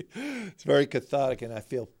tonight. It's very cathartic, and I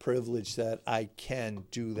feel privileged that I can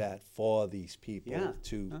do that for these people,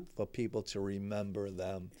 for people to remember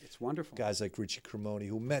them. It's wonderful. Guys like Richie Cremoni,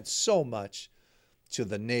 who meant so much to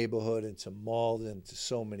the neighborhood and to Malden, to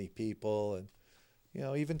so many people, and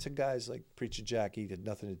even to guys like Preacher Jack. He had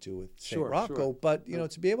nothing to do with St. Rocco, but,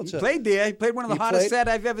 to be able to... He played there. He played one of the hottest sets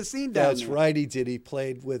I've ever seen down there. That's right, he did. He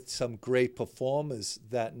played with some great performers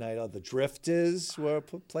that night. The Drifters were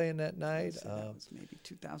playing that night. That was maybe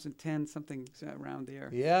 2010, something around there.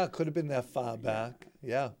 Yeah, it could have been that far back.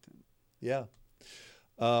 Yeah.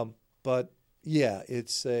 But,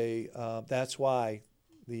 it's that's why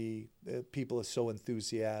the people are so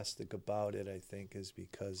enthusiastic about it, I think, is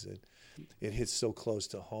because it hits so close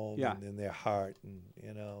to home and in their heart, and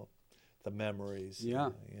the memories.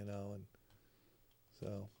 And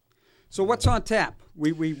so what's on tap?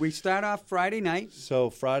 We start off Friday night. So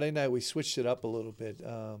Friday night we switched it up a little bit.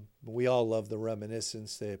 We all love the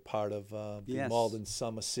Reminiscence. They're part of the Malden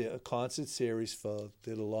Summer Concert Series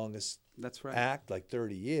they're the longest act, like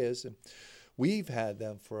 30 years, and we've had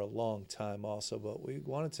them for a long time also, but we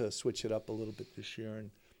wanted to switch it up a little bit this year.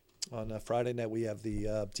 And on Friday night, we have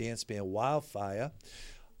the dance band Wildfire.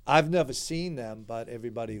 I've never seen them, but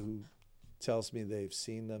everybody who tells me they've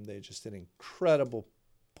seen them, they're just an incredible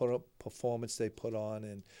performance they put on.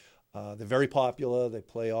 And they're very popular. They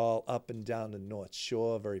play all up and down the North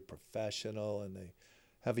Shore, very professional, and they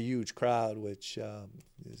have a huge crowd, which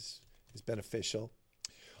is beneficial.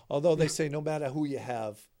 Although they say no matter who you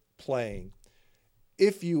have playing,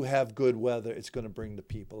 if you have good weather, it's going to bring the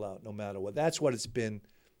people out no matter what. That's what it's been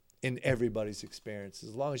in everybody's experience.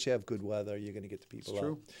 As long as you have good weather, you're going to get the people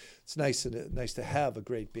out. It's nice to have a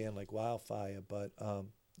great band like Wildfire, but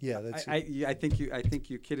that's. I think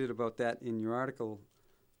you kidded about that in your article,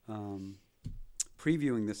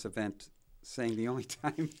 previewing this event, saying the only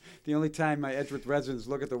time my Edgeworth residents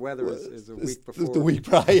look at the weather is a week before. The week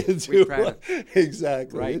prior to.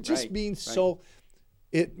 Exactly. Right, it just means so.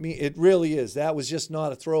 It really is. That was just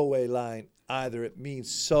not a throwaway line either. It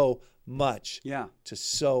means so much to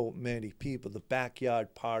so many people. The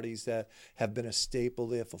backyard parties that have been a staple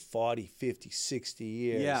there for 40, 50, 60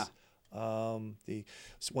 years.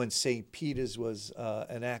 When St. Peter's was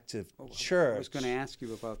an active church. I was going to ask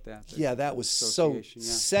you about that. That was so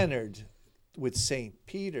centered with St.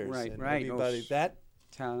 Peter's. Right. Everybody, that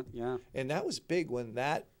talent, and that was big when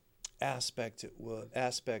that aspect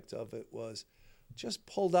of it was just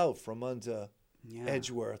pulled out from under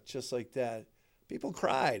Edgeworth, just like that. People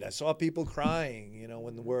cried. I saw people crying,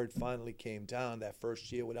 when the word finally came down that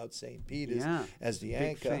first year without St. Peter's as the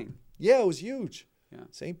anchor. Thing. Yeah, it was huge. Yeah.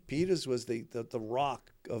 St. Peter's was the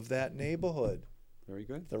rock of that neighborhood. Very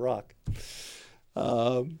good. The rock.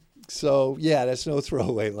 That's no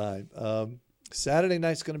throwaway line. Saturday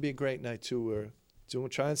night's going to be a great night, too. We're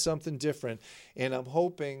trying something different. And we're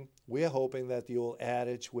hoping that the old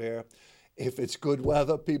adage where if it's good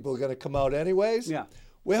weather, people are going to come out anyways. Yeah.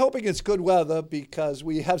 We're hoping it's good weather because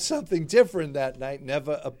we have something different that night,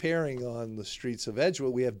 never appearing on the streets of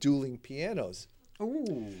Edgeworth. We have dueling pianos.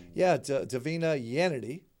 Ooh. Yeah, Davina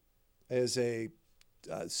Yanity is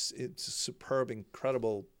it's a superb,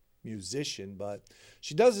 incredible musician, but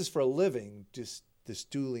she does this for a living, just this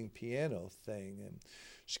dueling piano thing, and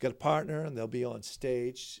she's got a partner, and they'll be on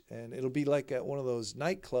stage, and it'll be like at one of those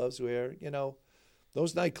nightclubs where, you know,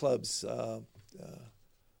 those nightclubs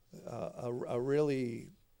are really,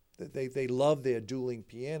 they love their dueling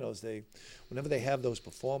pianos. Whenever they have those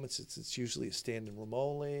performances, it's usually a standing room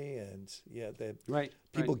only, and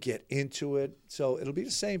people get into it. So it'll be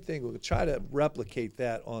the same thing. We'll try to replicate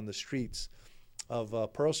that on the streets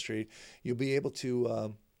of Pearl Street. You'll be able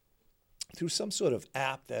to, through some sort of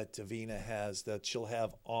app that Davina has that she'll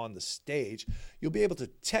have on the stage, you'll be able to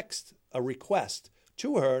text a request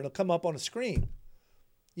to her, and it'll come up on a screen.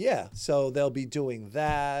 Yeah, so they'll be doing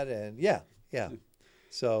that, and yeah.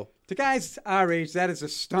 So to guys our age, that is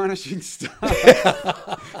astonishing stuff.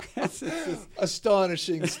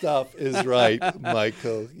 Astonishing stuff is right,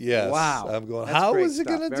 Michael. Yes. Wow. I'm going, that's how great is it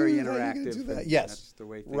going to do Very that? interactive. Do that? Yes. That's the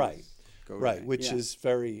way things go. Right, which is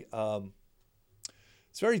very,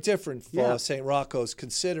 it's very different for St. Rocco's,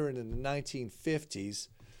 considering in the 1950s,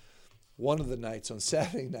 one of the nights on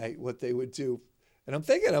Saturday night, what they would do, and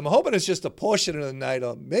I'm hoping it's just a portion of the night,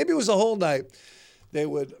 or maybe it was a whole night. They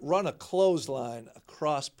would run a clothesline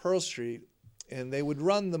across Pearl Street, and they would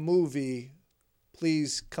run the movie.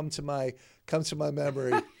 Please come to my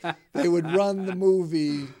memory. They would run the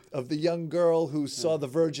movie of the young girl who saw the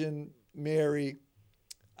Virgin Mary.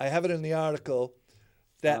 I have it in the article.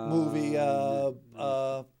 That movie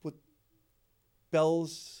with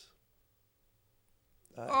bells.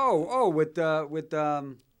 With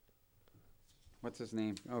what's his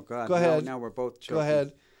name? Oh God! Go ahead. Now we're both choking. Go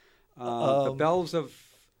ahead. The bells of.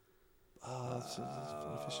 I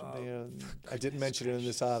didn't mention it in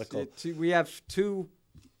this article. We have two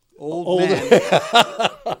old men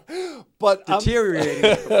but deteriorating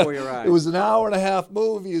before your eyes. It was an hour-and-a-half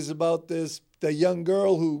movie. It's about the young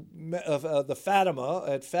girl who the Fatima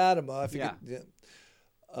at Fatima. I forget.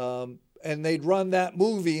 Yeah. And they'd run that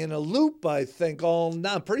movie in a loop. I think I'm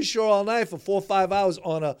pretty sure all night for 4 or 5 hours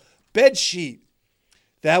on a bed sheet.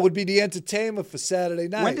 That would be the entertainment for Saturday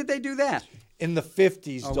night. When did they do that? In the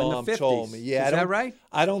 50s, Dom told me. Yeah, is that right?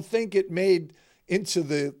 I don't think it made into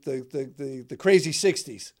the crazy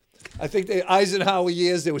 60s. I think the Eisenhower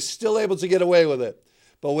years, they were still able to get away with it.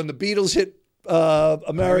 But when the Beatles hit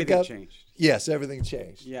America, everything changed. Yes, everything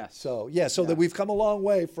changed. Yes. So that we've come a long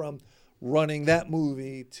way from running that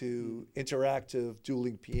movie to interactive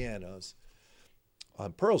dueling pianos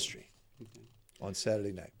on Pearl Street on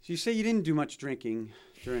Saturday night. So you say you didn't do much drinking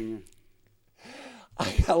during your...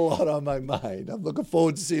 I got a lot on my mind. I'm looking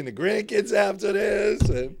forward to seeing the grandkids after this.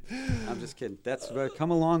 I'm just kidding. That's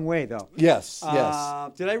come a long way, though. Yes.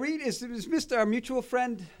 Did I read? Is Mr. our mutual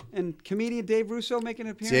friend and comedian Dave Russo making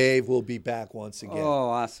an appearance? Dave will be back once again. Oh,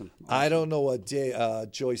 awesome. I don't know what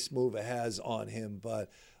Joyce Mover has on him, but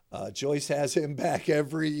Joyce has him back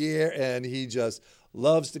every year, and he just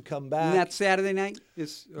loves to come back. And that Saturday night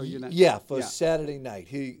Saturday night.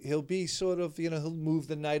 He'll be sort of, he'll move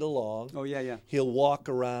the night along. Oh yeah. He'll walk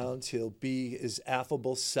around. He'll be his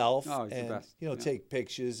affable self, he's the best. Take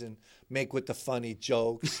pictures and make with the funny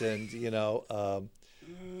jokes and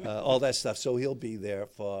all that stuff. So he'll be there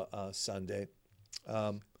for Saturday.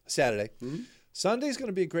 Mm-hmm. Sunday's going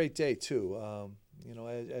to be a great day too.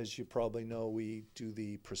 As you probably know, we do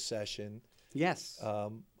the procession. Yes.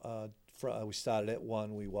 We started at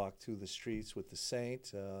 1. We walked through the streets with the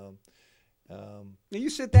saint. Now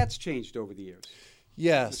you said that's changed over the years.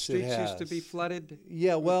 Yes, the streets it has. used to be flooded.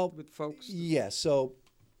 Yeah, with folks. Yeah, so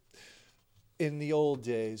in the old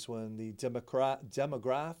days when the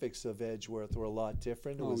demographics of Edgeworth were a lot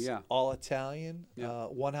different, it was all Italian. Yeah.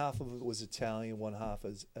 One half of it was Italian, one half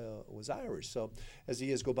was Irish. So as the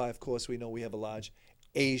years go by, of course, we know we have a large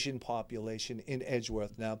Asian population in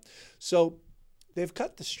Edgeworth now. So they've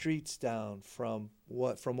cut the streets down from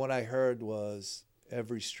what I heard was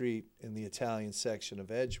every street in the Italian section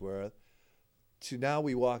of Edgeworth to now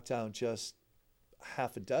we walk down just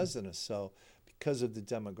half a dozen or so because of the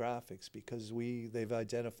demographics, because they've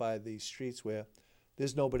identified these streets where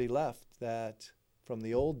there's nobody left that from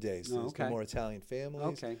the old days. There's no more Italian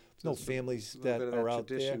families. Okay. There's no families that are out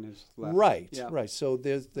there. Is left. Right. So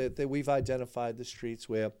we've identified the streets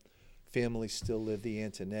where families still live, the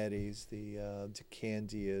Antonettis, the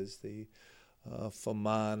DeCandias, the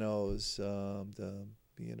Fomanos,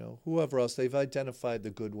 whoever else. They've identified the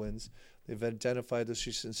Goodwins. They've identified the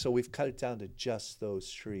streets. And so we've cut it down to just those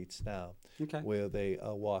streets now where they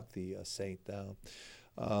walk the saint down.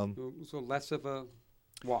 So less of a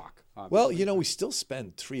walk, Well, obviously. we still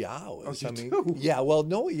spend 3 hours. Oh, you do? Yeah, well,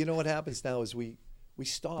 no, what happens now is we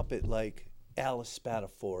stop at like Alice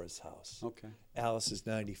Spatafora's house. Okay. Alice is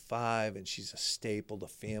 95, and she's a staple. The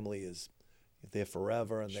family is, there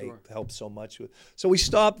forever, and Sure. they help so much with. So we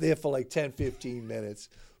stop there for like 10, 15 minutes,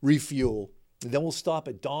 refuel, and then we'll stop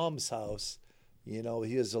at Dom's house. You know,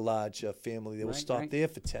 he has a large family. They will stop there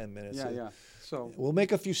for 10 minutes. Yeah. So we'll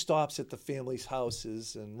make a few stops at the family's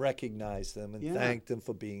houses and recognize them and thank them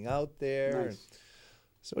for being out there. Nice.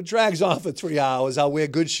 So it drags on for 3 hours. I'll wear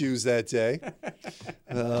good shoes that day,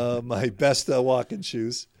 my best walking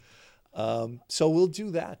shoes. So we'll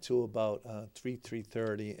do that till about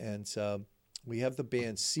 3:30, and we have the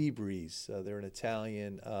band Seabreeze. They're an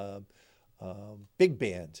Italian big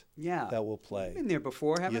band that will play. Been there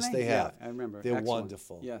before, haven't yes, they? They have. I remember. They're Excellent.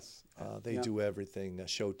 wonderful. Yes. They do everything,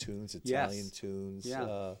 show tunes, Italian tunes.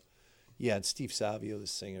 And Steve Savio, the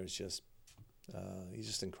singer, is just he's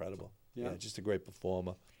just incredible. Yeah, just a great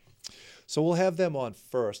performer. So we'll have them on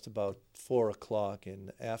first about 4 o'clock,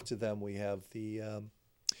 and after them we have the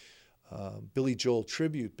Billy Joel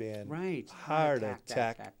tribute band. Right. Heart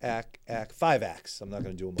Attack Act 5 acts. I'm not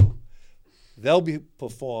going to do them all. They'll be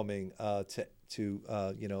performing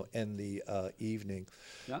to end the evening.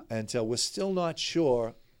 Yeah. And we're still not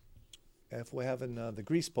sure if we're having the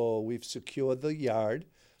grease pole. We've secured the yard,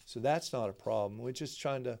 so that's not a problem. We're just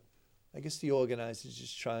trying to, I guess the organizers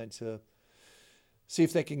just trying to see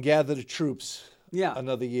if they can gather the troops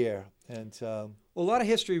another year. And a lot of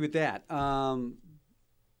history with that.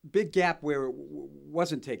 Big gap where it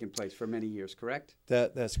wasn't taking place for many years, correct?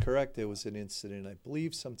 That's correct. There was an incident, I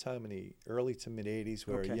believe, sometime in the early to mid 80s,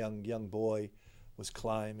 where a young boy was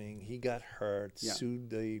climbing. He got hurt, sued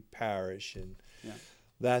the parish, and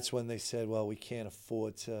that's when they said, well, we can't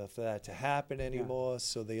afford for that to happen anymore.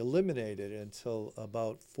 So they eliminated it until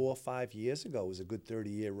about 4 or 5 years ago. It was a good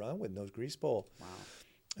 30-year run with no grease pole. Wow.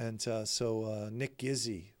 And so Nick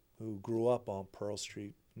Gizzi, who grew up on Pearl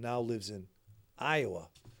Street, now lives in Iowa.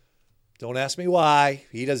 Don't ask me why.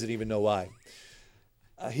 He doesn't even know why.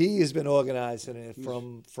 He has been organizing it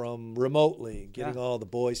from remotely, getting all the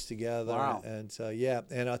boys together. Wow. And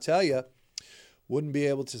and I'll tell you, wouldn't be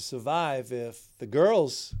able to survive if the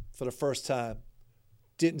girls, for the first time,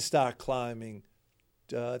 didn't start climbing,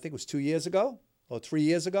 I think it was 2 years ago or 3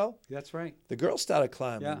 years ago. That's right. The girls started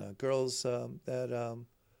climbing. Girls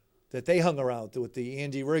that they hung around with, the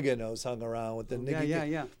Andy Riganos hung around with, the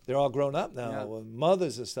Nicky. They're all grown up now, with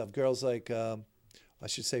mothers and stuff. Girls like, I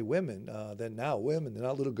should say women. They're now women. They're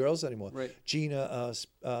not little girls anymore. Right. Gina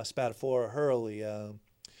Spadafora Hurley,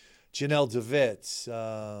 Janelle DeVitt,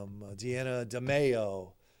 Deanna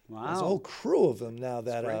DeMeo. Wow. There's a whole crew of them now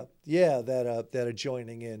that are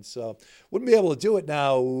joining in. So wouldn't be able to do it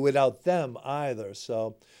now without them either.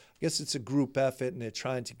 So I guess it's a group effort, and they're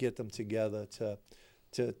trying to get them together to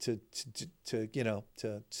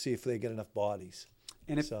see if they get enough bodies.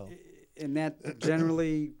 And that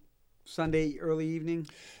generally Sunday early evening,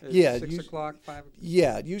 6 o'clock, 5 o'clock.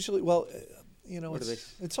 Yeah, usually. Well,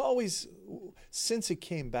 it's always, since it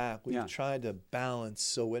came back, we've tried to balance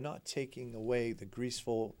so we're not taking away the grease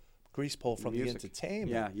pole from the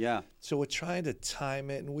entertainment. Yeah. So we're trying to time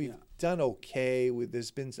it, and we've done okay.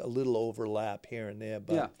 There's been a little overlap here and there,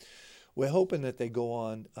 but we're hoping that they go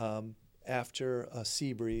on after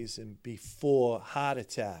Seabreeze and before Heart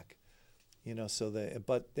Attack,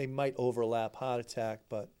 but they might overlap Heart Attack,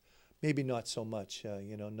 but maybe not so much,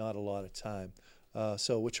 not a lot of time.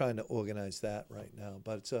 So we're trying to organize that right now,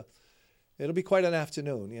 but it'll be quite an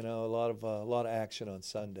afternoon, a lot of action on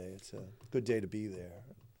Sunday. It's a good day to be there.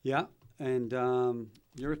 Yeah, and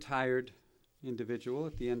you're a tired individual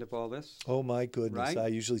at the end of all this. Oh my goodness! Right? I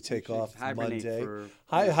usually take off Monday.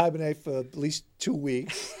 I hibernate for at least 2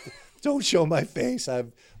 weeks. Don't show my face.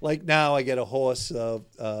 Now I get a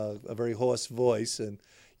very hoarse voice, and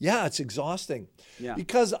it's exhausting. Yeah.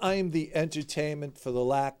 Because I'm the entertainment, for the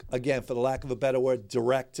lack of a better word,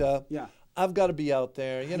 director. Yeah. I've got to be out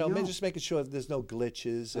there, just making sure that there's no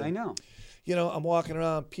glitches. And, I know. I'm walking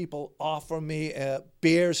around, people offer me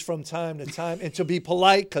beers from time to time, and to be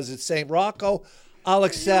polite, because it's St. Rocco, I'll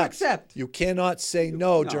accept. You cannot say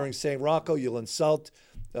no during St. Rocco. You'll insult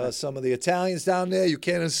some of the Italians down there. You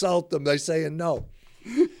can't insult them. They're saying no.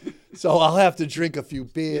 So I'll have to drink a few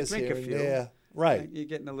beers here and there. Right. You're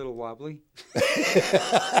getting a little wobbly.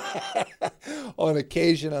 On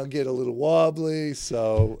occasion, I'll get a little wobbly.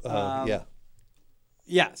 So,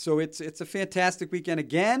 Yeah, so it's a fantastic weekend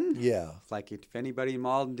again. Yeah. Like if anybody in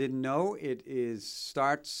Malden didn't know, it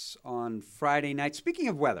starts on Friday night. Speaking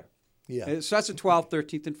of weather. Yeah. It starts the 12th,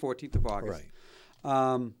 13th, and 14th of August.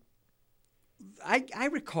 Right. I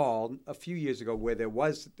recall a few years ago where there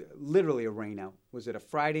was literally a rainout. Was it a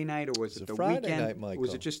Friday night or was it the Friday weekend? Night, Michael.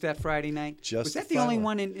 Was it just that Friday night? Just was that the only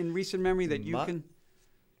one in recent memory that you can?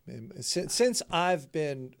 Since I've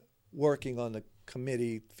been working on the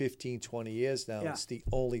committee 15, 20 years now. Yeah. It's the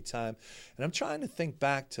only time. And I'm trying to think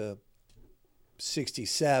back to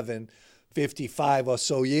 67, 55 or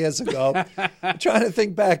so years ago. I'm trying to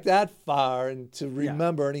think back that far and to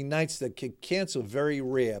remember any nights that get canceled. Very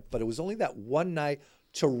rare. But it was only that one night,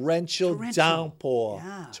 torrential downpour.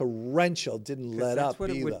 Yeah. Torrential, didn't let up That's what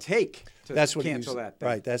either. it would take to cancel that thing.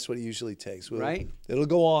 Right, that's what it usually takes. Right. It'll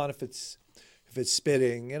go on if it's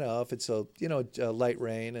spitting, if it's a light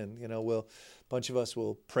rain, and a bunch of us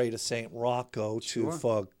will pray to Saint Rocco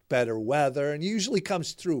for better weather, and usually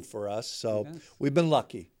comes through for us. So we've been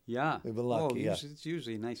lucky. Yeah, we've been lucky. It's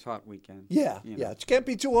usually a nice hot weekend. Yeah, It can't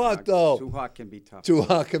be too hot though. Too hot can be tough. Too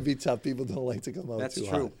hot can be tough. People don't like to come out That's too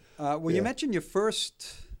true. hot. You mentioned your first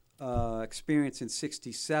experience in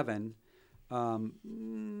 '67.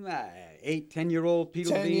 10-year-old Peter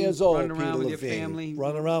 10 Levine years old, running around Peter with Levine, your family,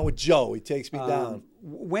 running around with Joe. He takes me down.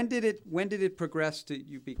 When did it progress that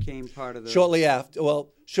you became part of the? Shortly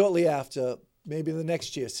after, maybe the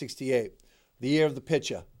next year, '68, the year of the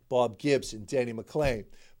pitcher, Bob Gibbs and Danny McClain.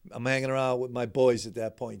 I'm hanging around with my boys at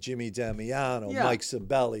that point, Jimmy Damiano, Mike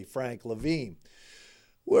Sabelli, Frank Levine.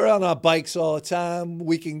 We're on our bikes all the time.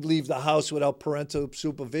 We can leave the house without parental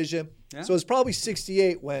supervision. Yeah. So it's probably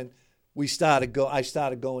 '68 when I started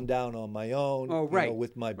going down on my own. Oh, right.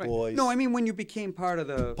 With my boys. No, I mean when you became part of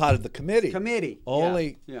the committee.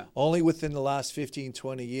 Only within the last 15,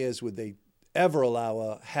 20 years would they ever allow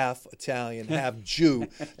a half Italian, half Jew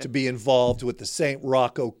to be involved with the St.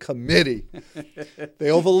 Rocco committee.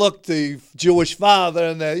 They overlooked the Jewish father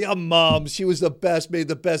and your mom. She was the best, made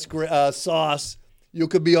the best sauce. You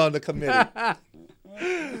could be on the committee.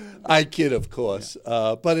 I kid, of course.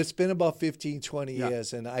 But it's been about 15, 20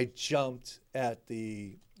 years, and I jumped at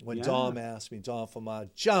when Dom asked me, Dom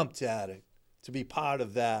Famad, jumped at it to be part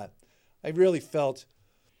of that. I really felt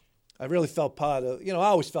part of, I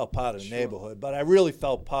always felt part of the neighborhood, but I really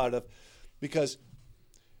felt part of, because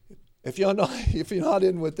if you're not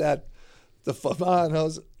in with that, the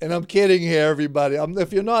Famanos, and I'm kidding here, everybody.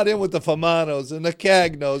 If you're not in with the Famanos and the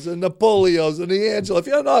Cagnos and the Polios and the Angelo, if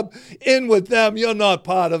you're not in with them, you're not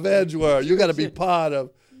part of Edgeworth. You got to be part of.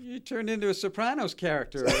 You turned into a Sopranos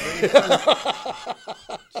character.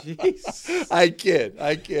 Jeez. I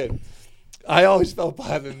kid. I always felt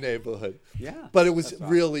part of the neighborhood. Yeah. But it was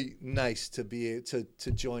really nice to be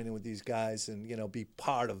to join in with these guys and be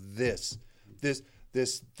part of this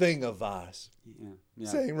thing of ours. Yeah.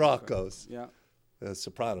 St. Rocco's. Yeah.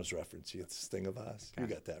 Sopranos reference. It's this thing of ours. Okay.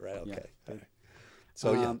 You got that right. Okay. Yeah. All right.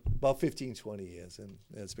 So about 15, 20 years, and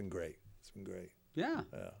it's been great. Yeah.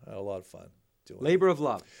 I had a lot of fun doing it. Labor of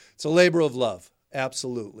love. It's a labor of love.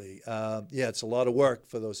 Absolutely. It's a lot of work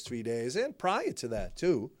for those 3 days, and prior to that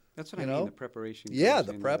too. That's what I mean. The preparation.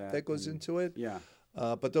 The prep that goes into it. Yeah.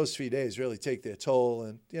 But those 3 days really take their toll,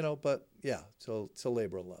 and so it's a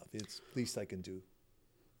labor of love. It's the least I can do.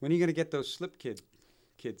 When are you going to get those Slip kids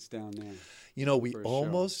down there? We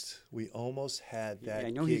almost had that. I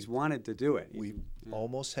know gig. He's wanted to do it. We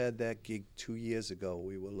almost had that gig 2 years ago.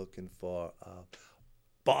 We were looking for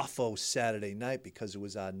Boffo Saturday night because it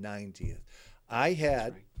was our 90th. I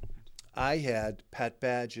had Pat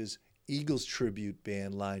Badger's Eagles tribute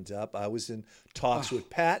band lined up. I was in talks with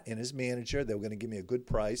Pat and his manager. They were going to give me a good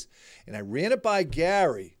price, and I ran it by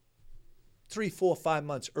Gary 3, 4, 5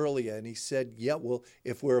 months earlier, and he said, "Yeah, well,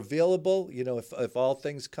 if we're available, if all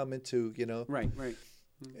things come into, right."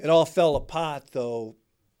 It all fell apart though.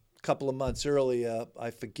 A couple of months earlier,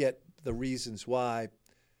 I forget the reasons why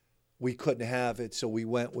we couldn't have it, so we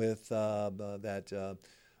went with the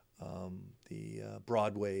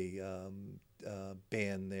Broadway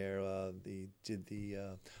band there.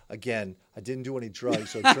 Again, I didn't do any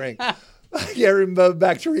drugs or drink. I can't remember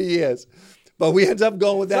back 3 years. But we ended up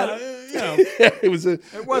going with that.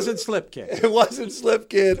 It wasn't Slip Kid. It wasn't Slip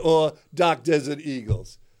Kid or Doc Desert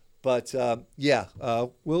Eagles. But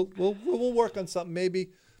we'll work on something.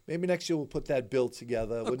 Maybe next year we'll put that bill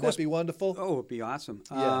together. Wouldn't that be wonderful? Oh, it'd be awesome.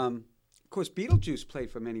 Yeah. Of course, Beetlejuice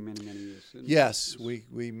played for many, many, many years. Yes,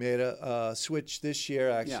 we made a switch this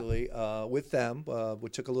year actually with them.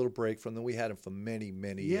 We took a little break from them. We had them for many,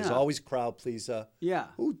 many years. Always crowd pleaser. Yeah.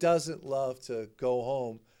 Who doesn't love to go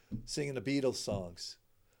home singing the Beatles songs?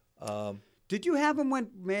 Did you have them when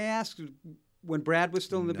Brad was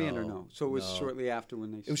still in the band or no? So it was shortly after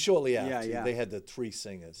when they... It was shortly after. Yeah. They had the 3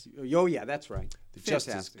 singers. Oh, yeah, that's right. They're just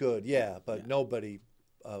as good, but nobody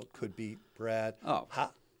could beat Brad. Oh.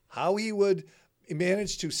 How he would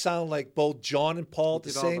manage to sound like both John and Paul at the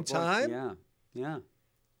same time? Yeah.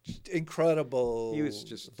 Incredible. He was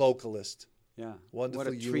just... vocalist. Yeah.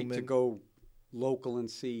 Wonderful human. What a treat to go local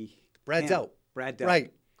and see... Brad Delp. Brad Delp.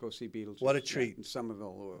 Right. Go see Beetlejuice. What a treat. In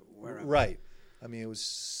Somerville or wherever. Right. I mean, it was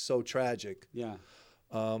so tragic. Yeah.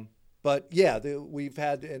 But yeah, we've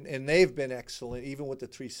had, and they've been excellent, even with the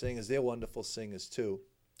three singers. They're wonderful singers too.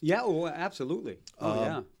 Yeah, well, absolutely. Oh,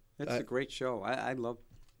 yeah. It's a great show. I love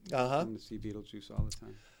going to see Beetlejuice all the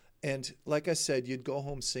time. And like I said, you'd go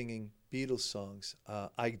home singing Beatles songs.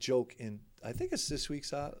 I joke I think it's this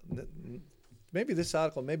week's maybe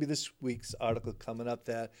this week's article coming up,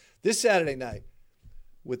 that this Saturday night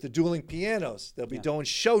with the dueling pianos, they'll be doing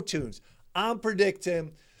show tunes. I'm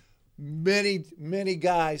predicting many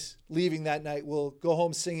guys leaving that night will go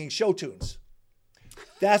home singing show tunes.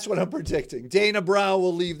 That's what I'm predicting. Dana Brown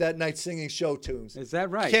will leave that night singing show tunes. Is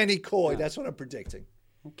that right? Kenny Coy, that's what I'm predicting.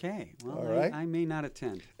 Okay. Well, all right. I may not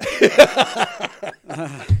attend.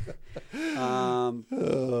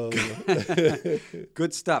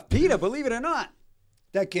 Good stuff. Peter, believe it or not.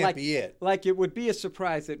 That can't be it. Like it would be a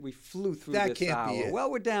surprise that we flew through this hour. That can't be it.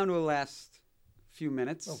 Well, we're down to the last few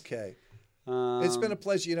minutes. Okay. It's been a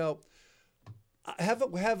pleasure. You know, have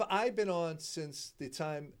I been on since the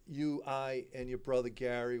time I, and your brother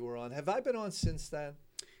Gary were on? Have I been on since then?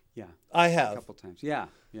 Yeah. I have. A couple times. Yeah.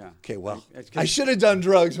 Okay, well, I should have done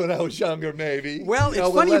drugs when I was younger, maybe. Well, it's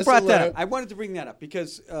funny you brought that up. I wanted to bring that up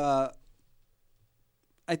because I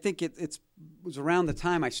think it was around the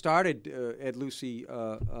time I started. Ed Lucy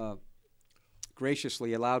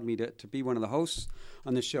graciously allowed me to be one of the hosts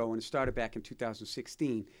on the show, and it started back in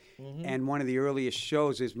 2016. Mm-hmm. And one of the earliest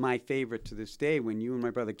shows is my favorite to this day, when you and my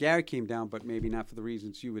brother Gary came down, but maybe not for the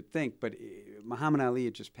reasons you would think. But Muhammad Ali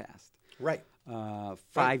had just passed. Right.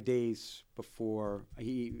 5 days before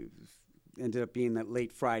he ended up being that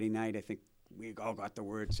late Friday night. I think we all got the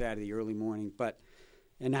word Saturday early morning.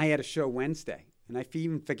 And I had a show Wednesday, and I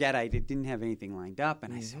even forget I didn't have anything lined up.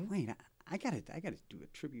 And I said, wait, I gotta do a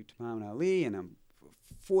tribute to Muhammad Ali. And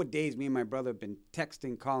 4 days, me and my brother have been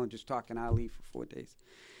texting, calling, just talking Ali for 4 days.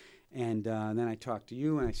 And then I talked to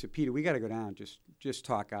you, and I said, Peter, we got to go down, just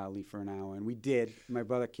talk Ali for an hour. And we did. My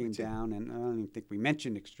brother came down, and I don't even think we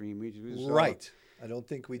mentioned Extreme. Right. I don't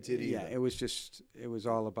think we did either. Yeah, it was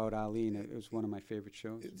all about Ali, and it was one of my favorite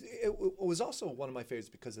shows. It was also one of my favorites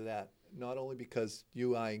because of that. Not only because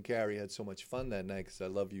you, I, and Gary had so much fun that night, because I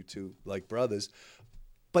love you two like brothers,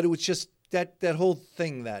 but it was just that whole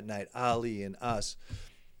thing that night, Ali and us.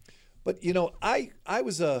 But, you know, I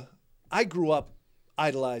grew up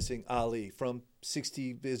idolizing Ali from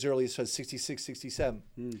as early as 66, 67.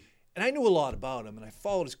 And I knew a lot about him, and I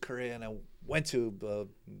followed his career, and I went to a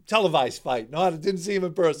televised fight. No, I didn't see him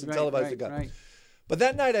in person, televised again. Right. But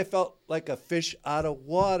that night I felt like a fish out of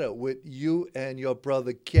water with you and your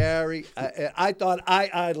brother Gary. I thought I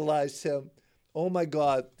idolized him. Oh, my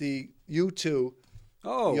God, you two,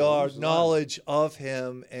 your knowledge of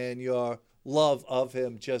him and your love of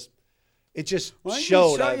him just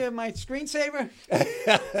showed. Show you my screensaver?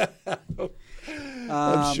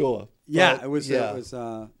 I'm sure. Yeah, but, it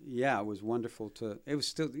was wonderful it was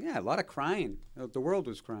still, a lot of crying. The world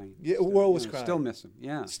was crying. Yeah, the world was crying. Still miss him,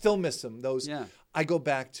 yeah. Still miss him. I go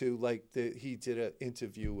back to, he did an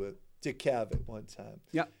interview with Dick Cavett one time.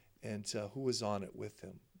 Yeah. And who was on it with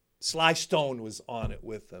him? Sly Stone was on it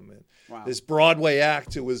with him. And this Broadway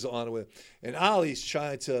actor was on it with him. And Ali's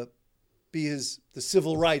trying to be the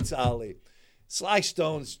civil rights Ali. Sly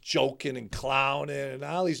Stone's joking and clowning, and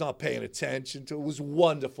Ali's not paying attention to it. It was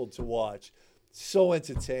wonderful to watch. So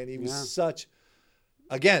entertaining. He was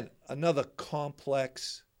again, another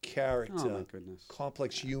complex character. Oh, my goodness.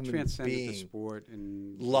 Complex human Transcended being. The sport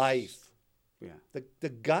and life. Yeah. The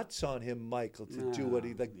guts on him, Michael, to do what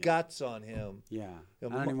guts on him. Yeah. I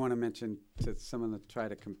don't even want to mention to someone that try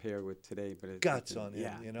to compare with today, but guts on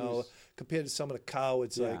him, compared to some of the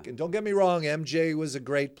cowards. And don't get me wrong, MJ was a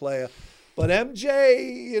great player. But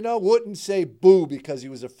MJ, wouldn't say boo because he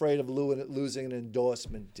was afraid of losing an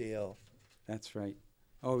endorsement deal. That's right.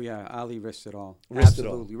 Oh, yeah. Ali risked it all.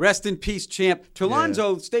 Absolutely. Rest in peace, champ.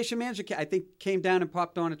 Tolonzo, station manager, I think came down and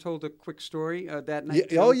popped on and told a quick story that night.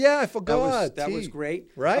 Yeah. Oh, yeah. I forgot. That was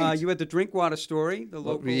great. Right. You had the Drinkwater story. The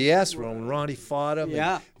local. Yes, when Ronnie fought him.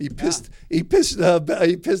 Yeah. He pissed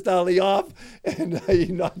Ali off, and he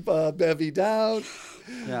knocked Bevy down.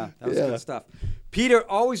 Yeah, that was good stuff. Peter,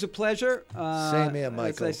 always a pleasure. Same here,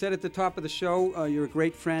 Michael. As I said at the top of the show, you're a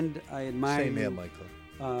great friend. I admire you. Same here,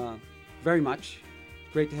 Michael. Very much.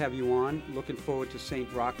 Great to have you on. Looking forward to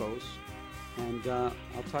St. Rocco's. And I'll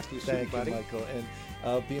talk to you soon, buddy. Thank you, Michael.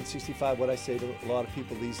 And being 65, what I say to a lot of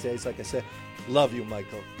people these days, like I said, love you,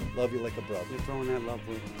 Michael. Love you like a brother. You're throwing that love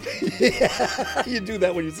with Yeah, you do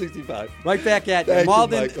that when you're 65. Right back at you.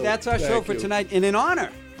 Malden, Michael. That's our show for tonight. And in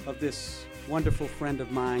honor of this wonderful friend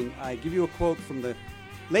of mine, I give you a quote from the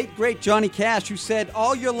late, great Johnny Cash, who said,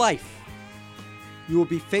 all your life, You will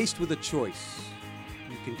be faced with a choice.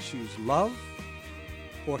 You can choose love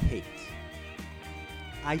or hate.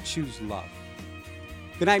 I choose love.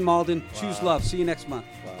 Good night, Malden. Choose love. See you next month.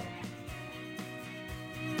 Wow.